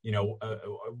 You know,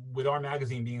 with our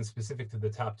magazine being specific to the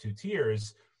top 2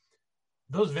 tiers,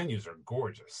 those venues are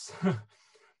gorgeous.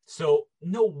 So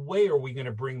no way are we going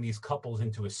to bring these couples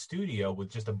into a studio with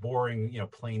just a boring,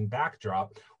 plain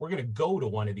backdrop. We're going to go to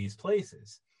one of these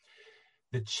places.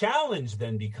 The challenge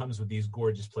then becomes with these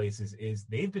gorgeous places is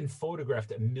they've been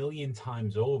photographed 1 million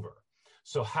times over.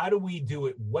 So how do we do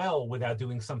it well without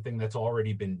doing something that's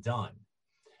already been done?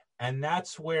 And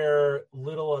that's where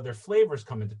little other flavors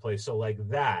come into play. So like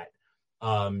that,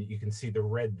 you can see the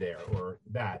red there, or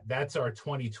that's our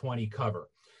 2020 cover.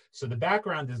 So the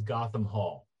background is Gotham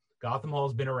Hall. Gotham Hall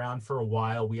has been around for a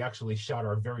while. We actually shot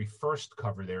our very first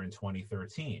cover there in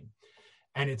 2013.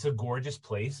 And it's a gorgeous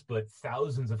place, but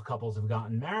thousands of couples have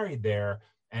gotten married there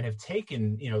and have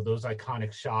taken, those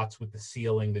iconic shots with the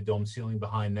ceiling, the dome ceiling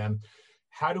behind them.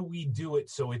 How do we do it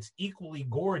so it's equally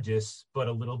gorgeous, but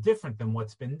a little different than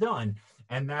what's been done?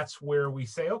 And that's where we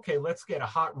say, okay, let's get a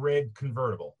hot red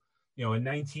convertible, a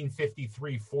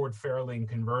 1953 Ford Fairlane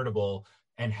convertible,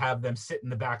 and have them sit in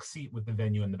the back seat with the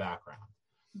venue in the background.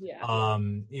 Yeah.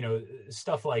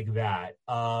 Stuff like that.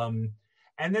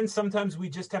 And then sometimes we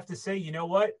just have to say, you know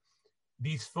what?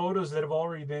 These photos that have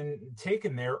already been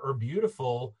taken there are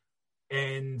beautiful,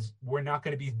 and we're not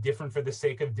going to be different for the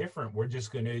sake of different. We're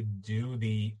just going to do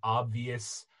the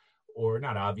obvious, or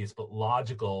not obvious, but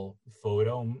logical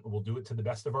photo. And we'll do it to the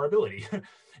best of our ability.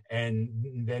 And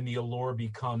then the allure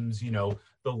becomes, the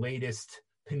latest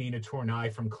Panina Tournai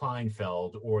from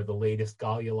Kleinfeld, or the latest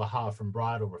Galia Laha from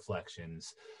Brado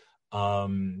Reflections.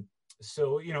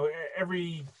 So,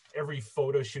 every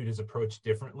photo shoot is approached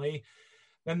differently.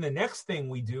 Then the next thing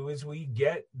we do is we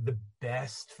get the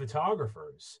best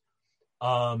photographers.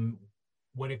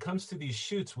 When it comes to these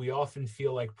shoots, we often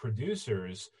feel like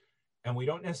producers, and we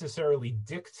don't necessarily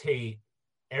dictate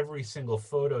every single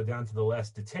photo down to the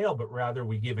last detail, but rather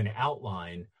we give an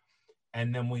outline,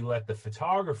 and then we let the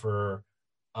photographer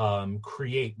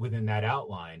create within that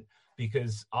outline,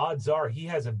 because odds are he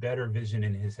has a better vision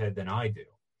in his head than I do.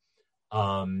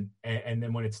 And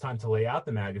then when it's time to lay out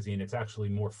the magazine, it's actually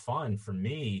more fun for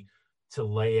me to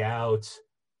lay out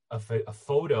a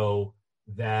photo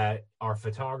that our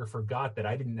photographer got that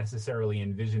I didn't necessarily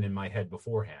envision in my head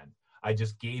beforehand. I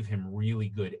just gave him really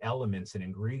good elements and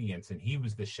ingredients, and he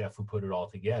was the chef who put it all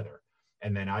together.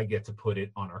 And then I get to put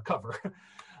it on our cover.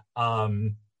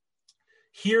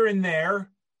 Here and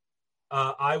there,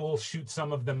 I will shoot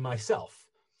some of them myself.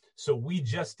 So we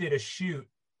just did a shoot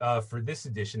for this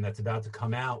edition that's about to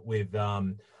come out with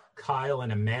Kyle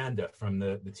and Amanda from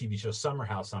the TV show Summer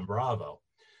House on Bravo.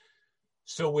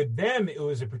 So with them, it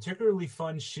was a particularly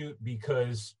fun shoot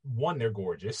because, one, they're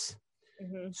gorgeous.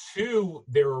 Mm-hmm. 2,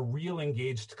 they're a real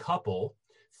engaged couple.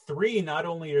 3, not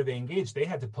only are they engaged, they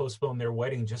had to postpone their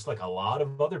wedding just like a lot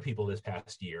of other people this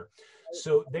past year.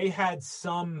 So they had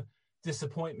some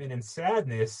disappointment and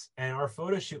sadness, and our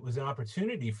photo shoot was an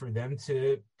opportunity for them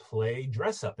to play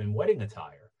dress up in wedding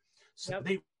attire. So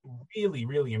They really,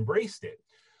 really embraced it.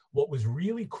 What was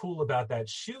really cool about that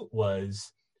shoot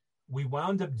was we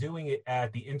wound up doing it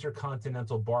at the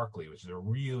Intercontinental Barclay, which is a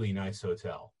really nice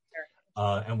hotel.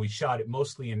 And we shot it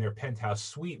mostly in their penthouse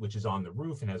suite, which is on the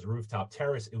roof and has a rooftop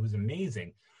terrace. It was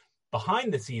amazing.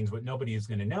 Behind the scenes, what nobody is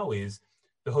going to know is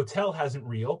the hotel hasn't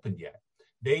reopened yet.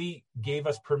 They gave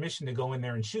us permission to go in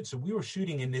there and shoot. So we were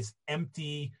shooting in this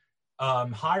empty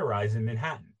high-rise in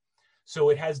Manhattan. So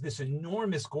it has this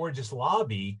enormous, gorgeous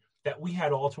lobby that we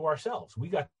had all to ourselves. We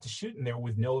got to shoot in there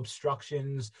with no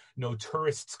obstructions, no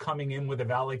tourists coming in with a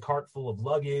valet cart full of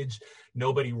luggage,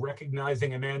 nobody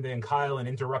recognizing Amanda and Kyle and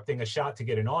interrupting a shot to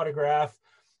get an autograph.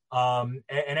 And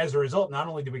as a result, not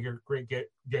only did we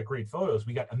get great photos,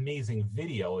 we got amazing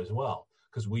video as well,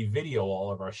 because we video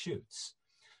all of our shoots.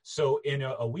 So in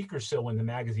a week or so, when the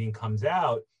magazine comes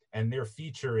out and their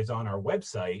feature is on our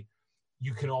website,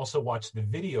 you can also watch the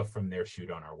video from their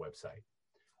shoot on our website.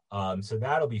 So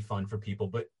that'll be fun for people.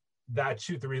 But that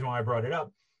shoot, the reason why I brought it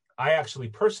up, I actually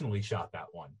personally shot that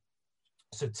one.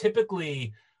 So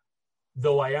typically,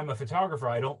 though I am a photographer,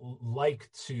 I don't like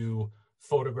to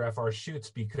photograph our shoots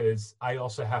because I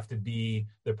also have to be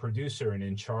the producer and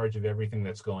in charge of everything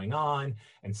that's going on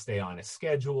and stay on a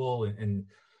schedule and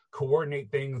coordinate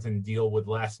things and deal with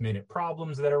last minute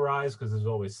problems that arise, because there's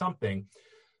always something.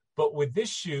 But with this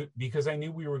shoot, because I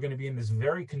knew we were going to be in this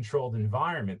very controlled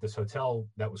environment, this hotel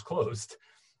that was closed,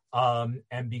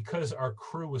 and because our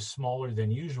crew was smaller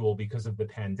than usual because of the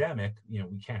pandemic,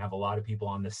 we can't have a lot of people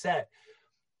on the set,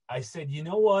 I said, you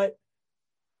know what?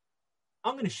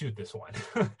 I'm going to shoot this one.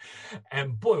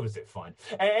 And boy, was it fun.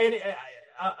 And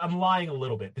I'm lying a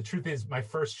little bit. The truth is my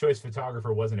first choice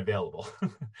photographer wasn't available.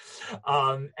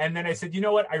 And then I said, you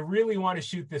know what? I really want to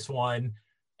shoot this one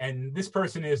and this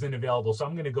person isn't available. So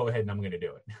I'm going to go ahead and I'm going to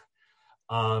do it.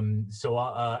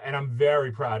 And I'm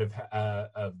very proud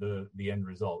of the end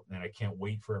result. And I can't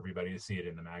wait for everybody to see it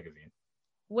in the magazine.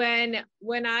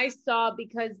 When I saw,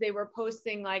 because they were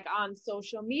posting like on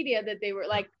social media that they were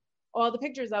like all the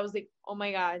pictures, I was like, oh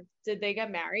my God, did they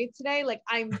get married today? Like,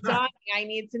 I'm dying. I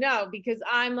need to know, because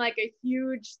I'm like a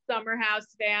huge Summer House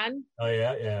fan. Oh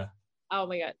yeah. Yeah. Oh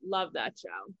my God. Love that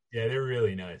show. Yeah. They're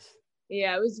really nice.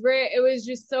 Yeah. It was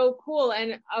just so cool.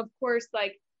 And of course,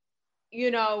 like,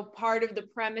 part of the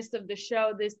premise of the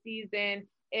show this season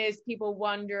is people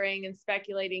wondering and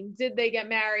speculating, did they get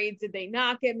married? Did they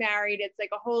not get married? It's like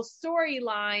a whole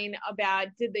storyline about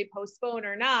did they postpone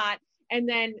or not? And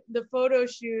then the photo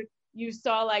shoot, you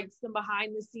saw like some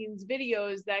behind the scenes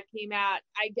videos that came out.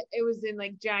 It was in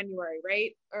like January,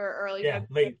 right? Or early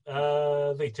February.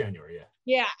 Late January, yeah.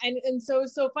 Yeah, and so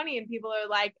it's so funny, and people are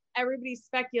like, everybody's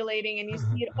speculating, and you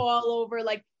see it all over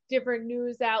like different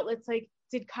news outlets, like,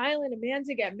 did Kyle and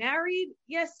Amanda get married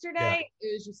yesterday? Yeah.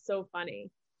 It was just so funny.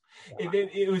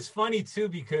 It was funny too,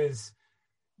 because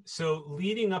so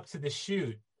leading up to the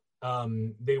shoot,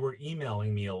 they were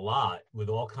emailing me a lot with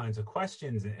all kinds of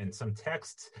questions and some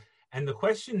texts. And the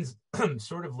questions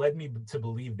sort of led me to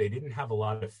believe they didn't have a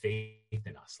lot of faith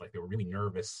in us. Like, they were really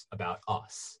nervous about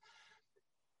us.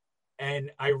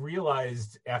 And I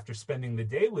realized after spending the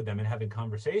day with them and having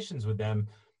conversations with them,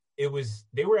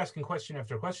 they were asking question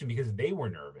after question because they were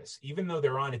nervous. Even though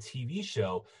they're on a TV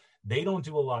show, they don't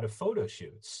do a lot of photo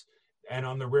shoots. And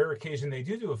on the rare occasion they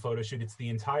do a photo shoot, it's the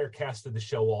entire cast of the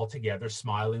show all together,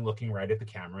 smiling, looking right at the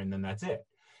camera, and then that's it.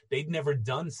 They'd never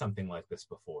done something like this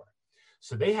before.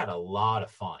 So they had a lot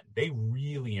of fun. They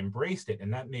really embraced it,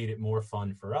 and that made it more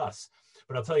fun for us.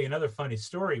 But I'll tell you another funny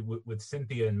story with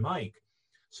Cynthia and Mike.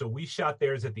 So we shot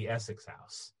theirs at the Essex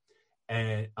House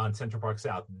and on Central Park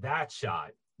South. That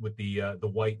shot with the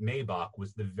white Maybach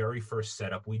was the very first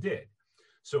setup we did.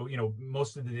 So,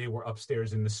 most of the day we're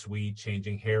upstairs in the suite,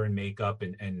 changing hair and makeup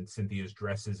and Cynthia's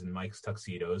dresses and Mike's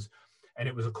tuxedos. And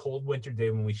it was a cold winter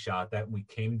day when we shot that. We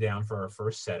came down for our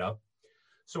first setup.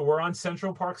 So we're on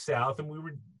Central Park South, and we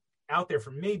were out there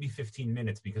for maybe 15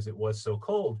 minutes because it was so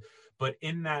cold. But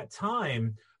in that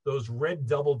time, those red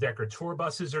double-decker tour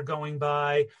buses are going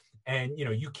by, and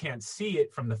you can't see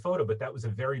it from the photo, but that was a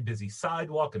very busy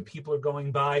sidewalk, and people are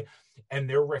going by, and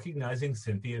they're recognizing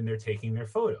Cynthia, and they're taking their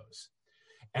photos.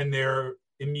 And they're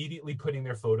immediately putting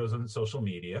their photos on social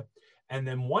media. And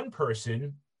then one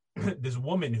person, this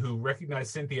woman who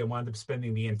recognized Cynthia, wound up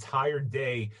spending the entire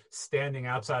day standing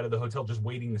outside of the hotel just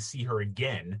waiting to see her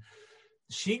again.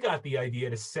 She got the idea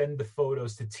to send the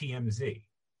photos to TMZ.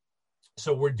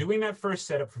 So we're doing that first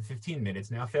setup for 15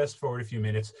 minutes. Now fast forward a few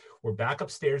minutes. We're back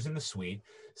upstairs in the suite.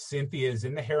 Cynthia is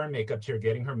in the hair and makeup chair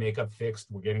getting her makeup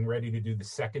fixed. We're getting ready to do the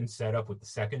second setup with the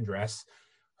second dress.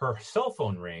 Her cell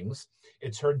phone rings.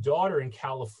 It's her daughter in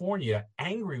California,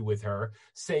 angry with her,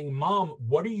 saying, "Mom,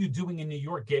 what are you doing in New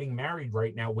York getting married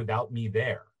right now without me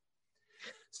there?"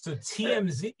 So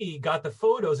TMZ got the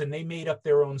photos and they made up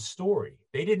their own story.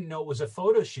 They didn't know it was a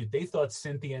photo shoot. They thought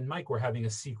Cynthia and Mike were having a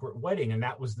secret wedding, and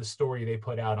that was the story they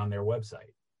put out on their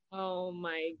website. Oh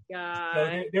my God.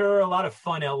 So there are a lot of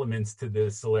fun elements to the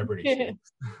celebrity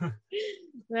shoots.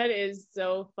 That is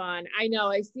so fun. I know.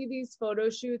 I see these photo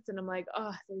shoots and I'm like,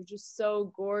 oh, they're just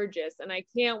so gorgeous. And I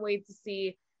can't wait to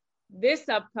see this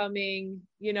upcoming,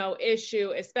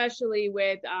 issue, especially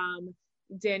with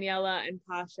Daniela and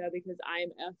Pasha, because I'm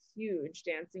a huge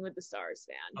Dancing with the Stars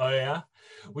fan. Oh yeah.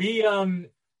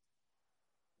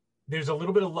 There's a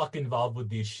little bit of luck involved with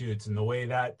these shoots, and the way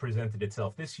that presented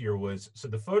itself this year was, so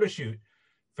the photo shoot,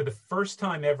 for the first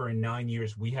time ever in 9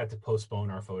 years, we had to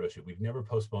postpone our photo shoot. We've never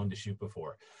postponed a shoot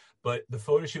before, but the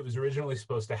photo shoot was originally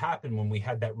supposed to happen when we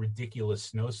had that ridiculous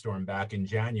snowstorm back in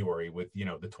January with,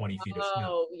 the 20 feet of snow.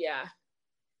 Oh yeah.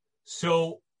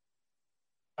 So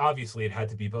obviously it had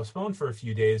to be postponed for a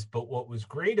few days, but what was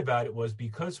great about it was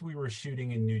because we were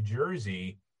shooting in New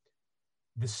Jersey,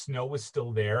 the snow was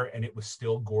still there and it was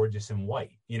still gorgeous and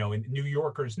white. And New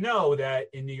Yorkers know that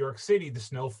in New York City, the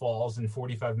snow falls and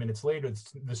 45 minutes later,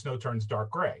 the snow turns dark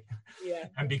gray. Yeah.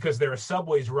 And because there are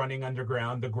subways running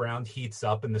underground, the ground heats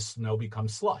up and the snow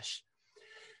becomes slush.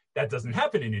 That doesn't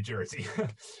happen in New Jersey.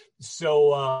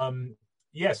 So,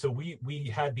 so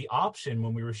we had the option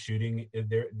when we were shooting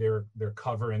their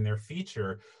cover and their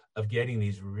feature of getting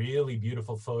these really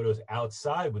beautiful photos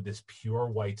outside with this pure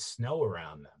white snow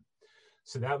around them.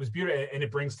 So that was beautiful. And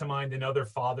it brings to mind another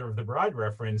Father of the Bride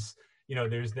reference.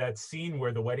 there's that scene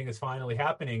where the wedding is finally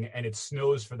happening and it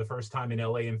snows for the first time in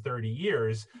LA in 30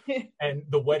 years. And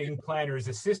the wedding planner's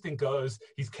assistant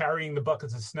he's carrying the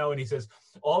buckets of snow and he says,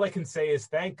 all I can say is,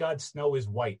 thank God snow is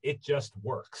white. It just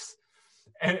works.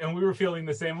 And we were feeling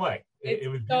the same way. It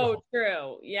was beautiful. So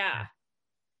true. Yeah.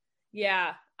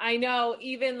 Yeah. I know,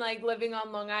 even like living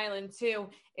on Long Island too,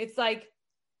 it's like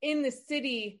in the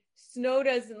city, snow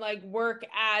doesn't like work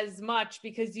as much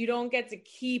because you don't get to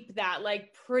keep that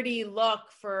like pretty look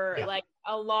for like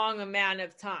a long amount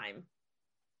of time.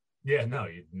 Yeah, no,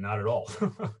 not at all.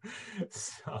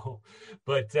 So,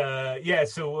 but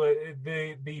so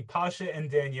the Pasha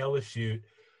and Daniela shoot,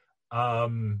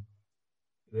 that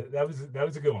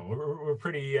was a good one. We're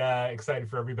pretty excited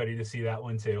for everybody to see that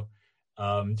one too.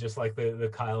 Just like the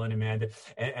Kyle and Amanda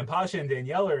and Pasha and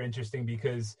Danielle are interesting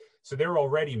because so they're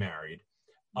already married,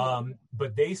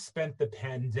 but they spent the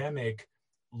pandemic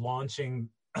launching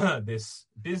this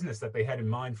business that they had in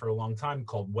mind for a long time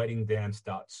called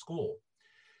weddingdance.school.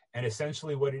 And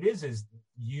essentially what it is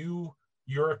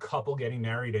you're a couple getting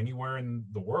married anywhere in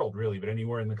the world, really, but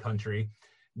anywhere in the country.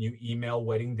 You email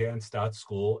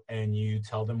weddingdance.school and you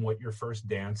tell them what your first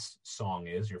song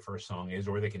is,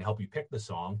 or they can help you pick the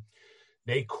song.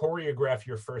 They choreograph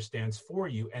your first dance for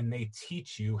you and they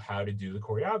teach you how to do the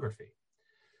choreography.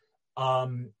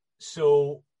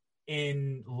 So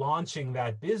in launching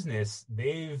that business,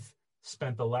 they've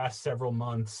spent the last several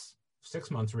months,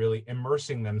 6 months really,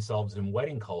 immersing themselves in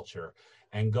wedding culture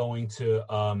and going to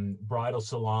bridal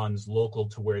salons local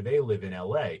to where they live in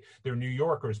LA. They're New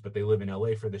Yorkers, but they live in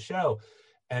LA for the show.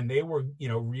 And they were,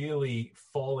 really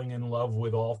falling in love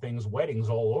with all things weddings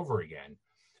all over again.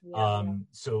 Yeah.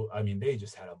 So, I mean, they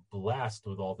just had a blast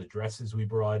with all the dresses we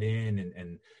brought in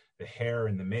and the hair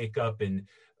and the makeup. And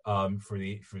for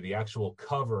the actual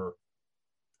cover,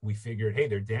 we figured, hey,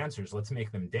 they're dancers. Let's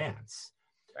make them dance.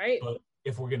 Right. But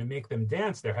if we're going to make them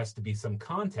dance, there has to be some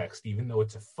context. Even though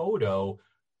it's a photo,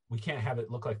 we can't have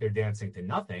it look like they're dancing to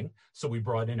nothing. So we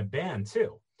brought in a band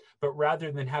too. But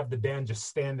rather than have the band just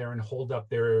stand there and hold up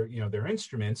their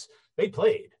instruments, they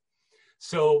played.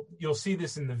 So you'll see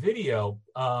this in the video.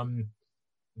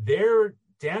 They're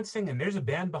dancing and there's a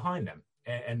band behind them.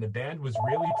 And the band was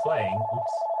really playing.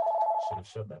 Oops, should have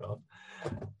shut that off.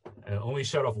 I only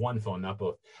shut off one phone, not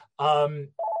both.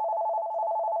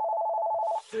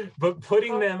 But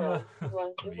putting them... let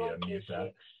me mute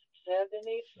that.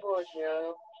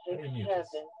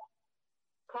 784067.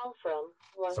 Call from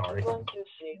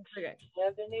 12126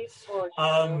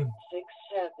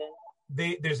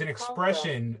 784067. There's an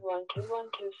expression.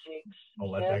 12126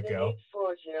 I'll let that go.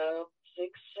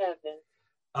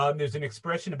 784067. There's an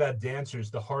expression about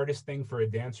dancers. The hardest thing for a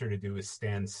dancer to do is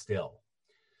stand still.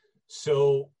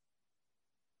 So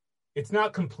it's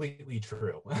not completely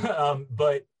true,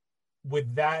 but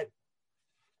with that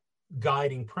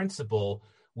guiding principle,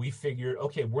 we figured,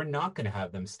 okay, we're not going to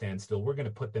have them stand still. We're going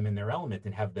to put them in their element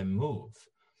and have them move.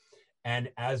 And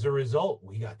as a result,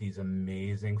 we got these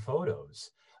amazing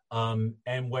photos.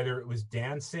 And whether it was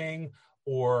dancing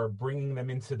or bringing them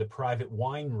into the private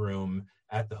wine room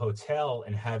at the hotel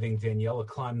and having Daniela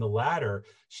climb the ladder,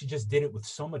 she just did it with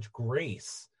so much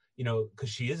grace, because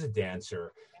she is a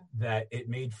dancer, that it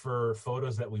made for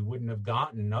photos that we wouldn't have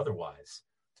gotten otherwise.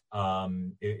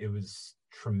 It was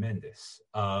tremendous.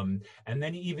 And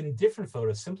then even different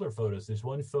photos, simpler photos. There's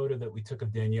one photo that we took of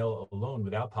Daniela alone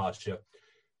without Pasha.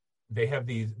 They have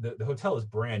the hotel is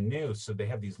brand new, so they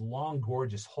have these long,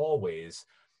 gorgeous hallways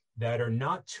that are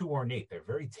not too ornate. They're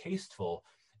very tasteful.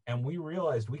 And we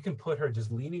realized we can put her just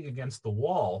leaning against the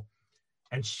wall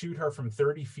and shoot her from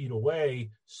 30 feet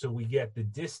away, so we get the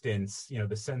distance,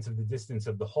 the sense of the distance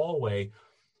of the hallway.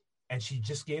 And she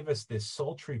just gave us this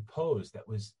sultry pose that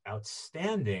was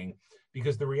outstanding,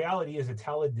 because the reality is a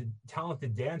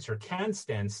talented dancer can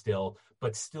stand still,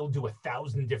 but still do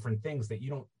 1,000 different things that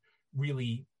you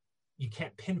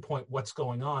can't pinpoint what's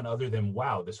going on other than,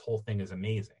 wow, this whole thing is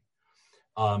amazing.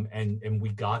 And we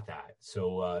got that.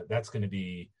 So that's going to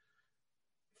be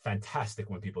fantastic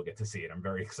when people get to see it. I'm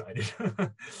very excited.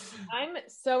 I'm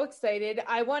so excited.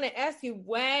 I want to ask you,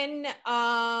 when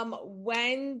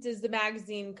does the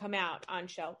magazine come out on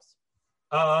shelves?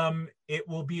 It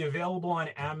will be available on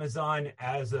Amazon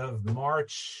as of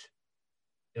March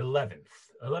 11th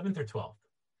or 12th,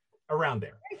 around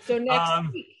there. So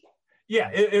next week.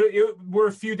 Yeah, we're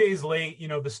a few days late.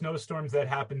 The snowstorms that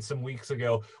happened some weeks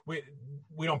ago. We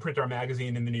don't print our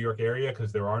magazine in the New York area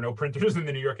because there are no printers in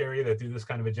the New York area that do this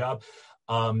kind of a job.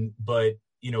 But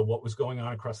what was going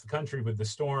on across the country with the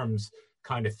storms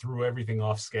kind of threw everything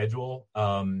off schedule.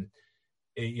 So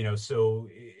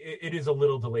it is a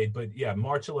little delayed. But yeah,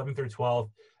 March 11th or 12th.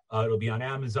 It'll be on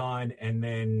Amazon, and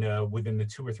then within the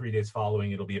 2 or 3 days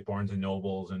following, it'll be at Barnes and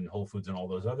Nobles and Whole Foods and all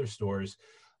those other stores.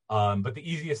 But the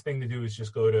easiest thing to do is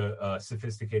just go to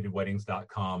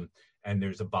sophisticatedweddings.com, and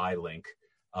there's a buy link.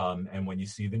 And when you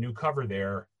see the new cover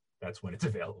there, that's when it's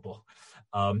available.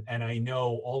 And I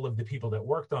know all of the people that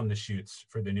worked on the shoots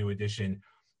for the new edition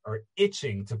are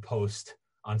itching to post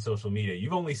on social media.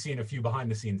 You've only seen a few behind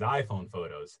the scenes iPhone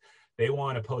photos. They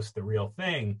want to post the real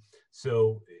thing.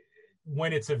 So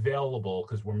when it's available,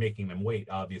 because we're making them wait,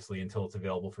 obviously, until it's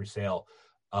available for sale,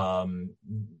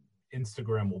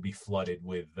 Instagram will be flooded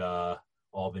with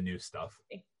all the new stuff.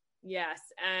 Yes.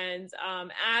 And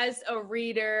as a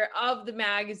reader of the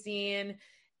magazine,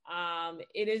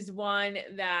 it is one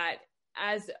that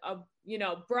as a,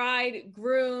 bride,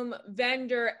 groom,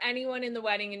 vendor, anyone in the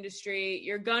wedding industry,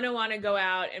 you're going to want to go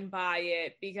out and buy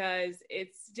it, because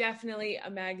it's definitely a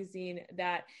magazine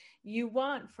that you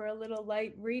want for a little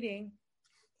light reading.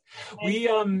 We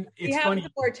have funny.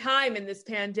 More time in this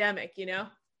pandemic,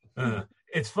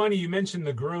 It's funny you mentioned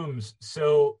the grooms.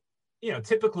 So,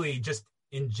 typically just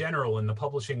in general in the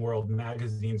publishing world,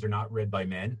 magazines are not read by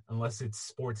men unless it's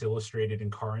Sports Illustrated and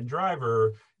Car and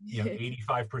Driver.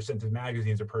 85% of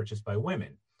magazines are purchased by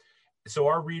women. So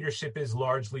our readership is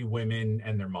largely women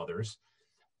and their mothers.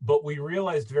 But we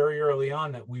realized very early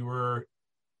on that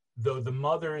though the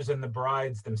mothers and the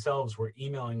brides themselves were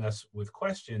emailing us with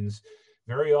questions,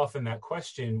 very often that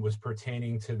question was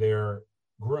pertaining to their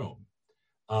groom,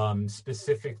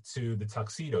 specific to the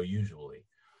tuxedo usually.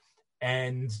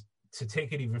 And to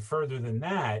take it even further than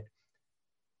that,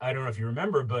 I don't know if you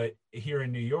remember, but here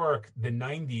in New York, the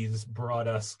 90s brought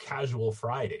us Casual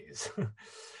Fridays.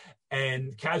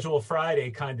 And Casual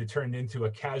Friday kind of turned into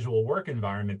a casual work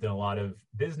environment in a lot of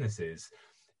businesses.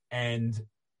 And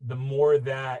the more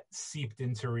that seeped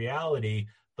into reality,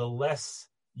 the less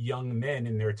young men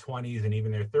in their 20s and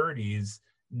even their 30s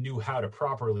knew how to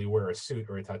properly wear a suit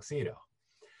or a tuxedo.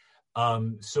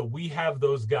 So we have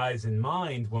those guys in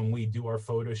mind when we do our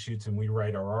photo shoots and we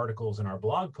write our articles and our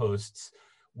blog posts.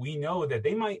 We know that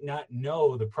they might not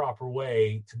know the proper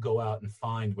way to go out and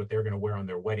find what they're going to wear on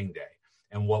their wedding day,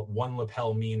 and what one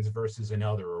lapel means versus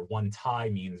another, or one tie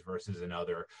means versus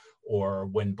another, or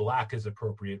when black is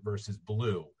appropriate versus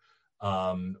blue,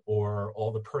 or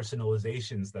all the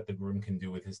personalizations that the groom can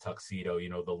do with his tuxedo,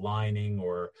 the lining,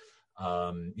 or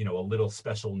a little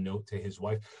special note to his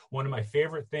wife. One of my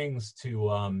favorite things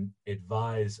to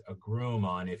advise a groom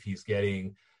on if he's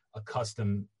getting a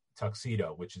custom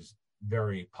tuxedo, which is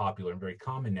very popular and very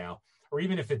common now, or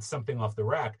even if it's something off the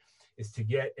rack, is to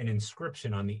get an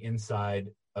inscription on the inside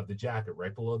of the jacket,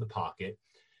 right below the pocket,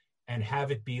 and have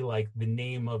it be like the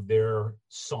name of their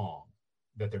song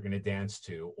that they're going to dance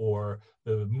to, or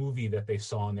the movie that they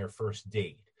saw on their first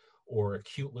date, or a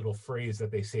cute little phrase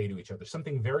that they say to each other,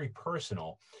 something very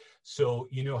personal. So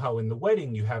how in the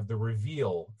wedding you have the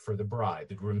reveal for the bride.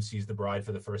 The groom sees the bride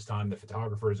for the first time. The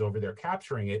photographer is over there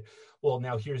capturing it. Well,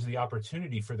 now here's the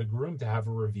opportunity for the groom to have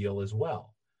a reveal as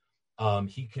well.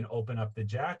 He can open up the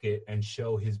jacket and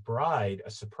show his bride a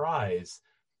surprise,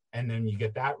 and then you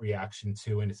get that reaction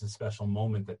too, and it's a special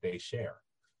moment that they share.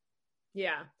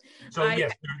 Yeah. So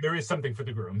yes, there is something for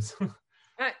the grooms.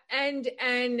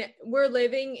 And we're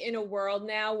living in a world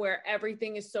now where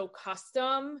everything is so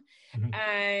custom, mm-hmm.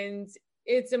 and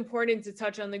it's important to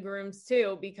touch on the grooms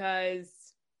too, because,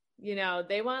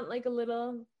 they want they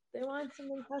want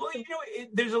something custom. Well,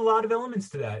 there's a lot of elements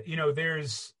to that.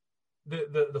 There's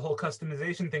the whole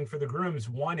customization thing for the grooms.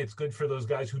 One, it's good for those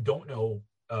guys who don't know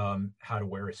how to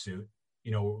wear a suit,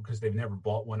 because they've never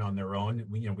bought one on their own.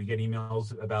 We get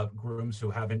emails about grooms who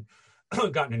haven't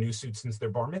gotten a new suit since their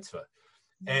bar mitzvah.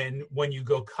 And when you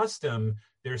go custom,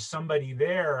 there's somebody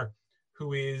there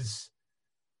who is,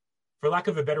 for lack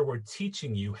of a better word,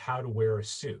 teaching you how to wear a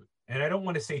suit. And I don't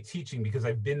want to say teaching because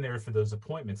I've been there for those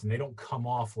appointments and they don't come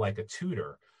off like a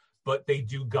tutor, but they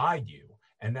do guide you.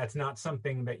 And that's not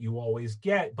something that you always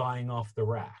get buying off the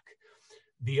rack.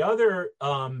 The other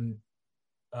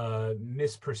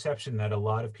misperception that a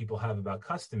lot of people have about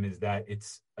custom is that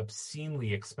it's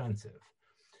obscenely expensive.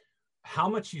 How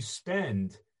much you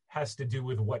spend has to do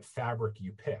with what fabric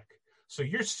you pick. So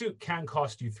your suit can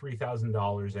cost you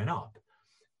 $3,000 and up,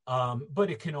 but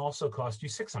it can also cost you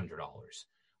 $600,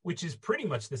 which is pretty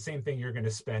much the same thing you're going to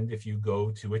spend if you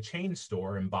go to a chain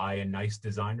store and buy a nice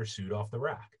designer suit off the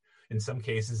rack. In some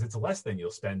cases, it's less than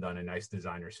you'll spend on a nice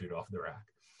designer suit off the rack.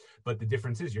 But the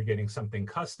difference is you're getting something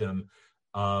custom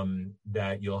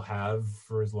that you'll have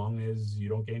for as long as you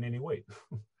don't gain any weight.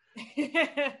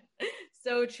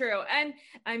 So true. And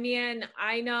I mean,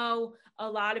 I know a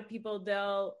lot of people,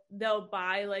 they'll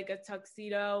buy like a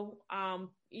tuxedo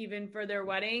even for their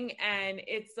wedding, and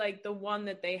it's like the one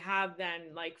that they have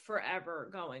then like forever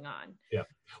going on. Yeah.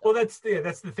 Well, that's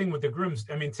the thing with the grooms.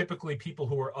 I mean, typically people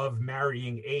who are of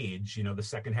marrying age, the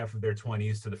second half of their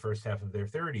 20s to the first half of their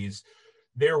 30s,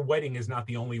 their wedding is not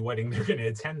the only wedding they're going to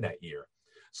attend that year.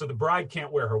 So the bride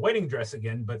can't wear her wedding dress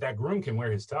again, but that groom can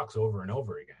wear his tux over and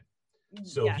over again.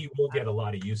 So he will get a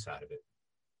lot of use out of it.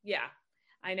 Yeah,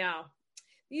 I know.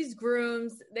 These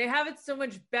grooms, they have it so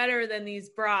much better than these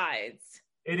brides.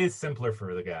 It is simpler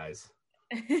for the guys.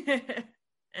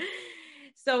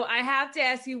 So I have to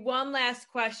ask you one last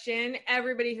question.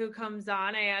 Everybody who comes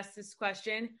on, I ask this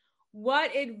question.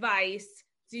 What advice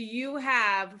do you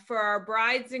have for our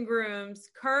brides and grooms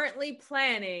currently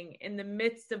planning in the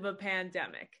midst of a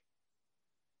pandemic?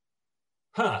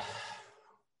 I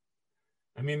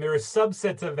mean, there are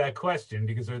subsets of that question,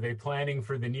 because are they planning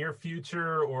for the near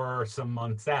future or some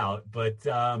months out? But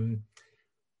I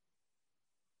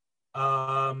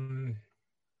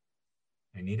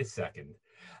need a second.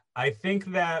 I think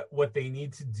that what they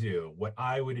need to do, what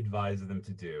I would advise them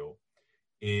to do,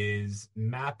 is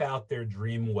map out their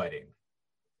dream wedding,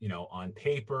 on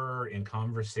paper, in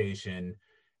conversation,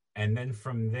 and then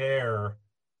from there,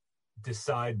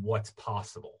 decide what's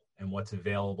possible and what's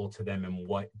available to them and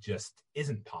what just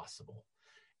isn't possible.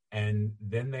 And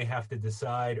then they have to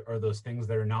decide, are those things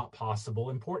that are not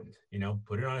possible important?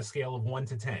 Put it on a scale of 1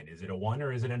 to 10. Is it a 1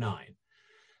 or is it a 9?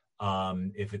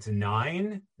 If it's a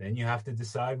 9, then you have to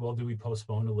decide, well, do we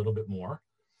postpone a little bit more?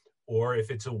 Or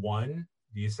if it's a 1,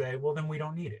 do you say, well, then we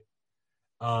don't need it?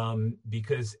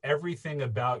 Because everything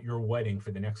about your wedding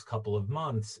for the next couple of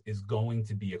months is going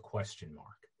to be a question mark.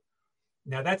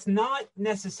 Now, that's not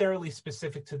necessarily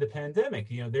specific to the pandemic.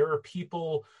 There are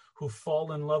people who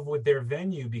fall in love with their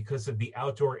venue because of the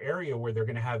outdoor area where they're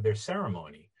going to have their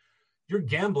ceremony. You're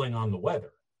gambling on the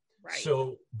weather. Right.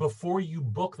 So before you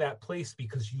book that place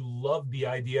because you love the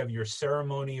idea of your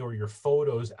ceremony or your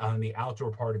photos on the outdoor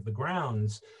part of the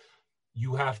grounds,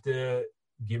 you have to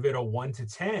give it a 1 to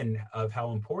 10 of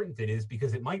how important it is,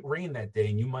 because it might rain that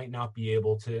day and you might not be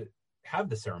able to have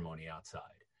the ceremony outside.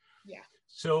 Yeah.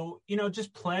 So,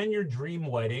 just plan your dream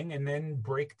wedding and then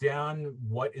break down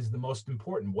what is the most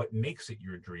important, what makes it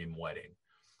your dream wedding.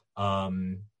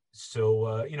 And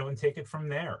take it from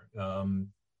there.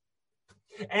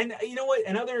 And you know what?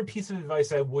 Another piece of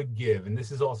advice I would give, and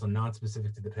this is also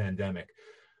non-specific to the pandemic,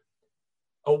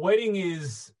 a wedding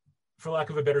is, for lack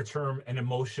of a better term, an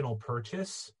emotional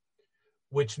purchase,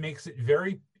 which makes it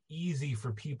very easy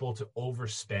for people to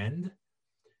overspend.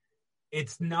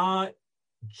 It's not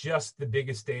just the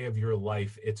biggest day of your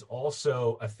life. It's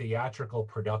also a theatrical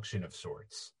production of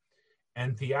sorts.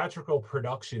 And theatrical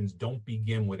productions don't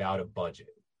begin without a budget.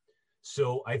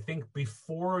 So I think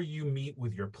before you meet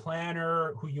with your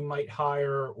planner, who you might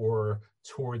hire, or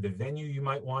tour the venue you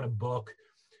might want to book,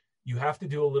 you have to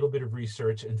do a little bit of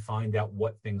research and find out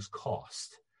what things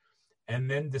cost. And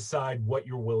then decide what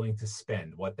you're willing to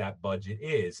spend, what that budget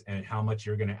is, and how much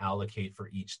you're going to allocate for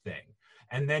each thing.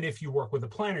 And then if you work with a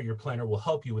planner, your planner will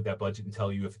help you with that budget and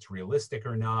tell you if it's realistic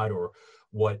or not, or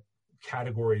what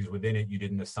categories within it you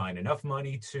didn't assign enough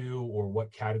money to, or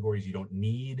what categories you don't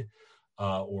need,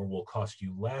 or will cost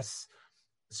you less,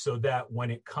 so that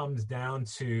when it comes down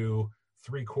to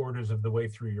 3/4 of the way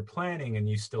through your planning and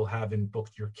you still haven't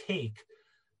booked your cake,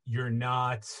 you're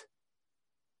not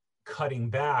cutting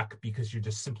back because you're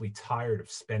just simply tired of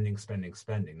spending.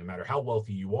 No matter how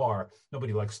wealthy you are,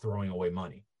 nobody likes throwing away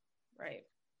money. Right.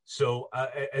 So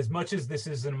as much as this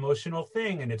is an emotional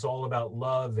thing and it's all about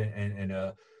love and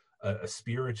a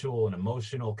spiritual and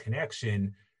emotional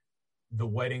connection, the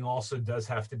wedding also does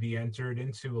have to be entered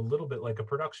into a little bit like a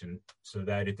production so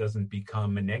that it doesn't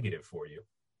become a negative for you.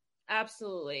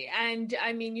 Absolutely. And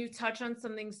I mean, you touch on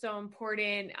something so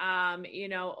important,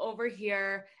 over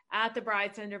here at the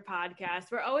Bride Sendor podcast,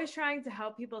 we're always trying to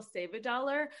help people save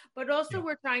 $1, but also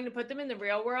we're trying to put them in the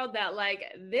real world that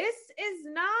this is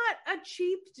not a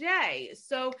cheap day.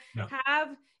 So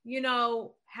have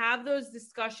those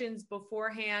discussions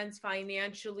beforehand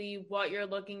financially, what you're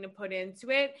looking to put into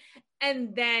it,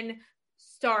 and then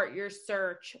start your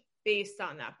search based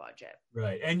on that budget.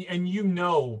 Right. And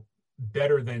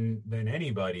better than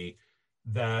anybody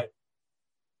that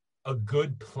a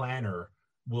good planner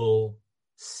will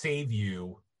save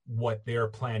you what their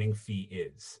planning fee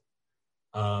is.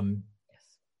 A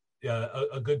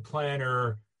good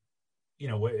planner,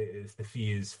 if the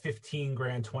fee is 15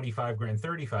 grand, 25 grand,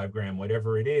 35 grand,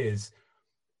 whatever it is,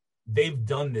 they've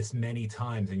done this many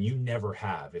times and you never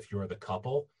have if you're the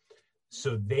couple.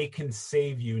 So they can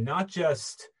save you not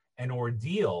just an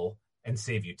ordeal and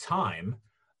save you time,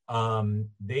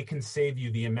 they can save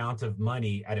you the amount of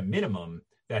money at a minimum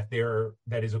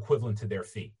that is equivalent to their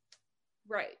fee.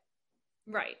 Right.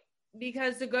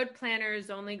 Because the good planner is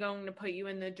only going to put you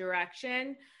in the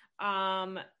direction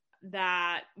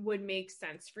that would make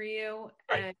sense for you,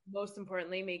 right. And most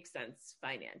importantly, make sense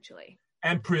financially.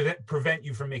 And prevent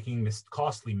you from making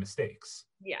costly mistakes.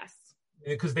 Yes.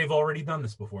 Because they've already done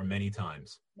this before many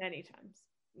times.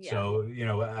 Yeah. So,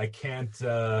 I can't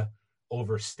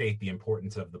overstate the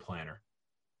importance of the planner.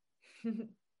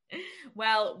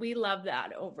 Well, we love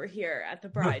that over here at the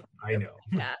Bride. I know.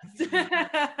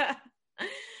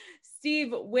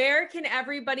 Steve, where can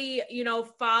everybody,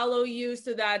 follow you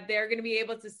so that they're going to be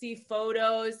able to see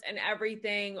photos and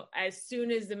everything as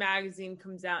soon as the magazine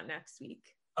comes out next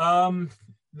week? The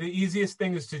easiest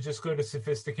thing is to just go to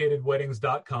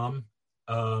sophisticatedweddings.com.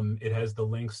 It has the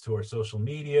links to our social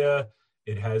media.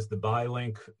 It has the buy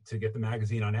link to get the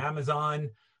magazine on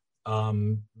Amazon.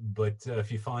 But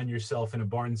if you find yourself in a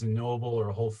Barnes & Noble or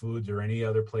a Whole Foods or any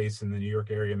other place in the New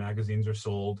York area magazines are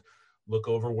sold, look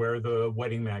over where the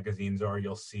wedding magazines are.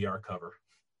 You'll see our cover.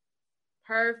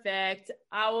 Perfect.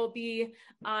 I will be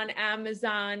on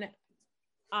Amazon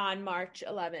on March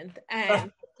 11th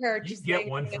and purchasing. You get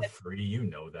one for free. You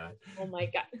know that. Oh my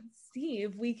God.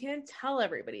 Steve, we can't tell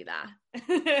everybody that.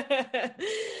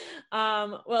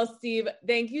 Well, Steve,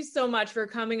 thank you so much for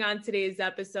coming on today's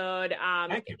episode.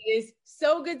 Thank you. It is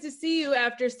so good to see you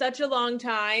after such a long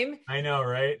time. I know,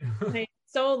 right?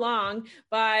 So long,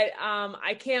 but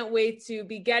I can't wait to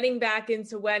be getting back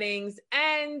into weddings.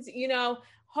 And,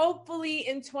 hopefully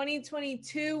in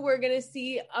 2022, we're going to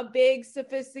see a big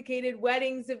sophisticated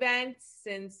weddings event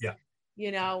since,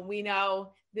 we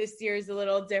know this year is a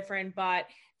little different. But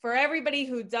for everybody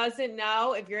who doesn't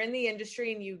know, if you're in the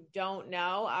industry and you don't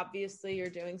know, obviously you're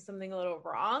doing something a little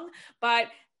wrong. But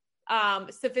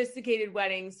Sophisticated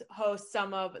Weddings hosts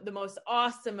some of the most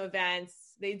awesome events.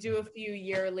 They do a few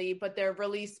yearly, but their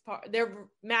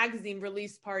magazine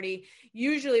release party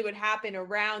usually would happen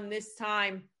around this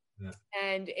time. Yeah.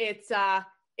 And it's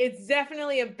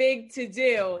definitely a big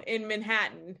to-do in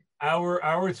Manhattan.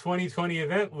 Our 2020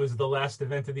 event was the last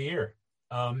event of the year.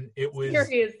 It was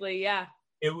seriously, yeah.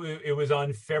 It was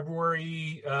on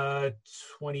February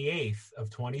 28th of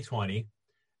 2020.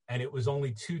 And it was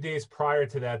only 2 days prior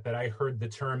to that I heard the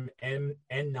term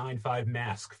N95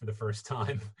 mask for the first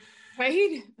time.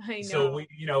 Right? I know. So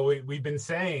we've been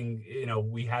saying,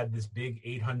 we had this big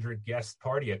 800 guest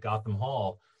party at Gotham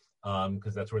Hall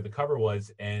because that's where the cover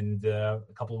was. And a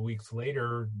couple of weeks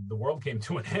later, the world came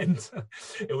to an end.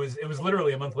 It was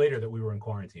literally a month later that we were in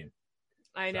quarantine.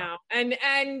 I know. And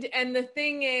the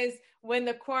thing is, when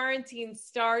the quarantine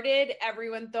started,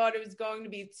 everyone thought it was going to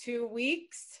be 2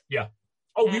 weeks. Yeah.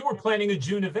 Oh, we were planning a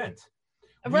June event.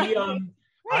 Right.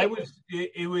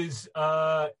 It was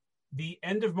the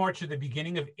end of March or the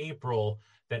beginning of April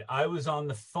that I was on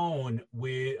the phone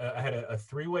with, I had a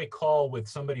three-way call with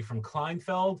somebody from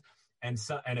Kleinfeld and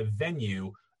a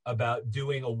venue about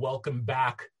doing a welcome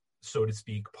back, so to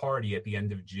speak, party at the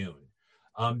end of June.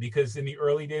 Because in the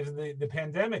early days of the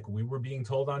pandemic, we were being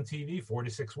told on TV 4 to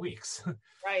 6 weeks.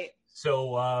 Right.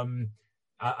 So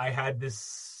I had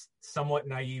this somewhat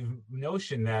naive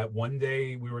notion that one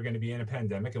day we were going to be in a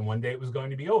pandemic and one day it was going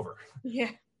to be over.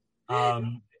 Yeah.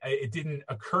 It didn't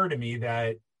occur to me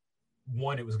that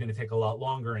one, it was going to take a lot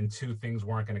longer, and two, things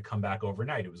weren't going to come back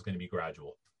overnight. It was going to be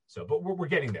gradual. So, but we're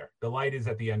getting there. The light is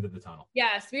at the end of the tunnel.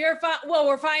 Yes,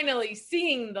 we're finally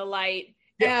seeing the light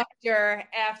after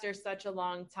such a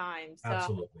long time. So,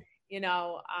 absolutely.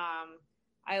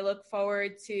 I look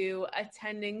forward to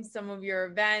attending some of your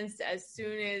events as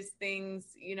soon as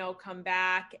things, come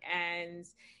back. And,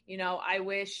 I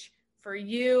wish for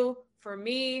you, for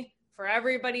me, for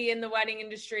everybody in the wedding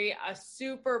industry, a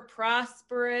super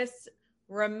prosperous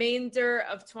remainder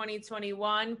of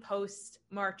 2021 post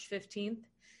March 15th.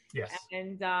 Yes.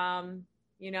 And, and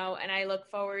I look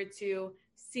forward to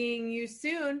seeing you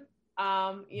soon.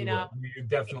 You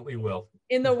definitely will.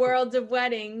 In the world of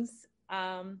weddings.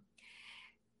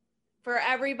 For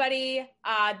everybody,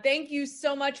 thank you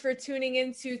so much for tuning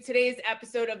into today's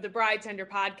episode of the Bride Tender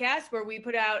Podcast, where we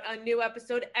put out a new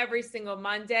episode every single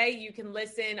Monday. You can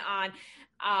listen on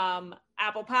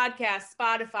Apple Podcasts,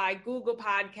 Spotify, Google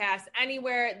Podcasts,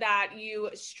 anywhere that you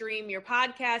stream your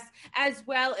podcasts, as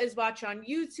well as watch on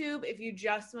YouTube if you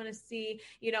just want to see,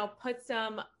 put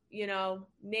some,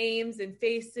 names and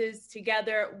faces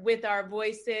together with our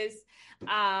voices.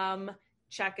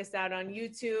 check us out on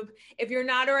YouTube. If you're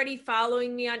not already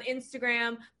following me on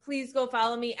Instagram, please go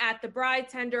follow me at The Bride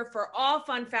Tender for all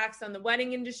fun facts on the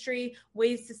wedding industry,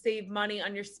 ways to save money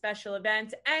on your special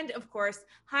event, and of course,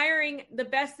 hiring the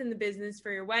best in the business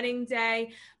for your wedding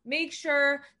day. Make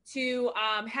sure to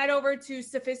head over to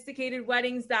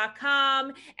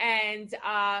sophisticatedweddings.com and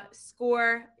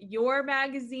score your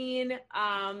magazine.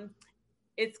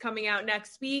 It's coming out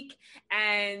next week,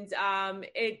 and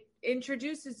it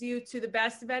introduces you to the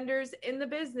best vendors in the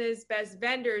business, best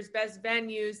vendors, best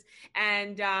venues,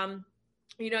 and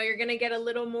you're going to get a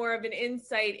little more of an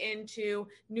insight into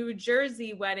New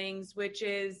Jersey weddings, which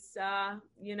is,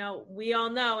 we all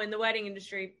know in the wedding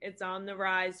industry, it's on the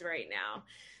rise right now.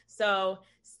 So,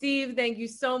 Steve, thank you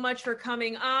so much for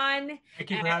coming on.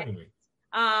 Thank you for having me.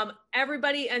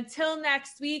 Everybody, until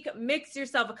next week, mix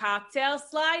yourself a cocktail,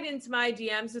 slide into my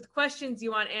DMs with questions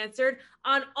you want answered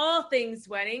on all things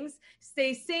weddings.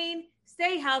 Stay sane,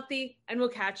 stay healthy, and we'll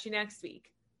catch you next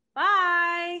week.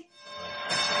 Bye.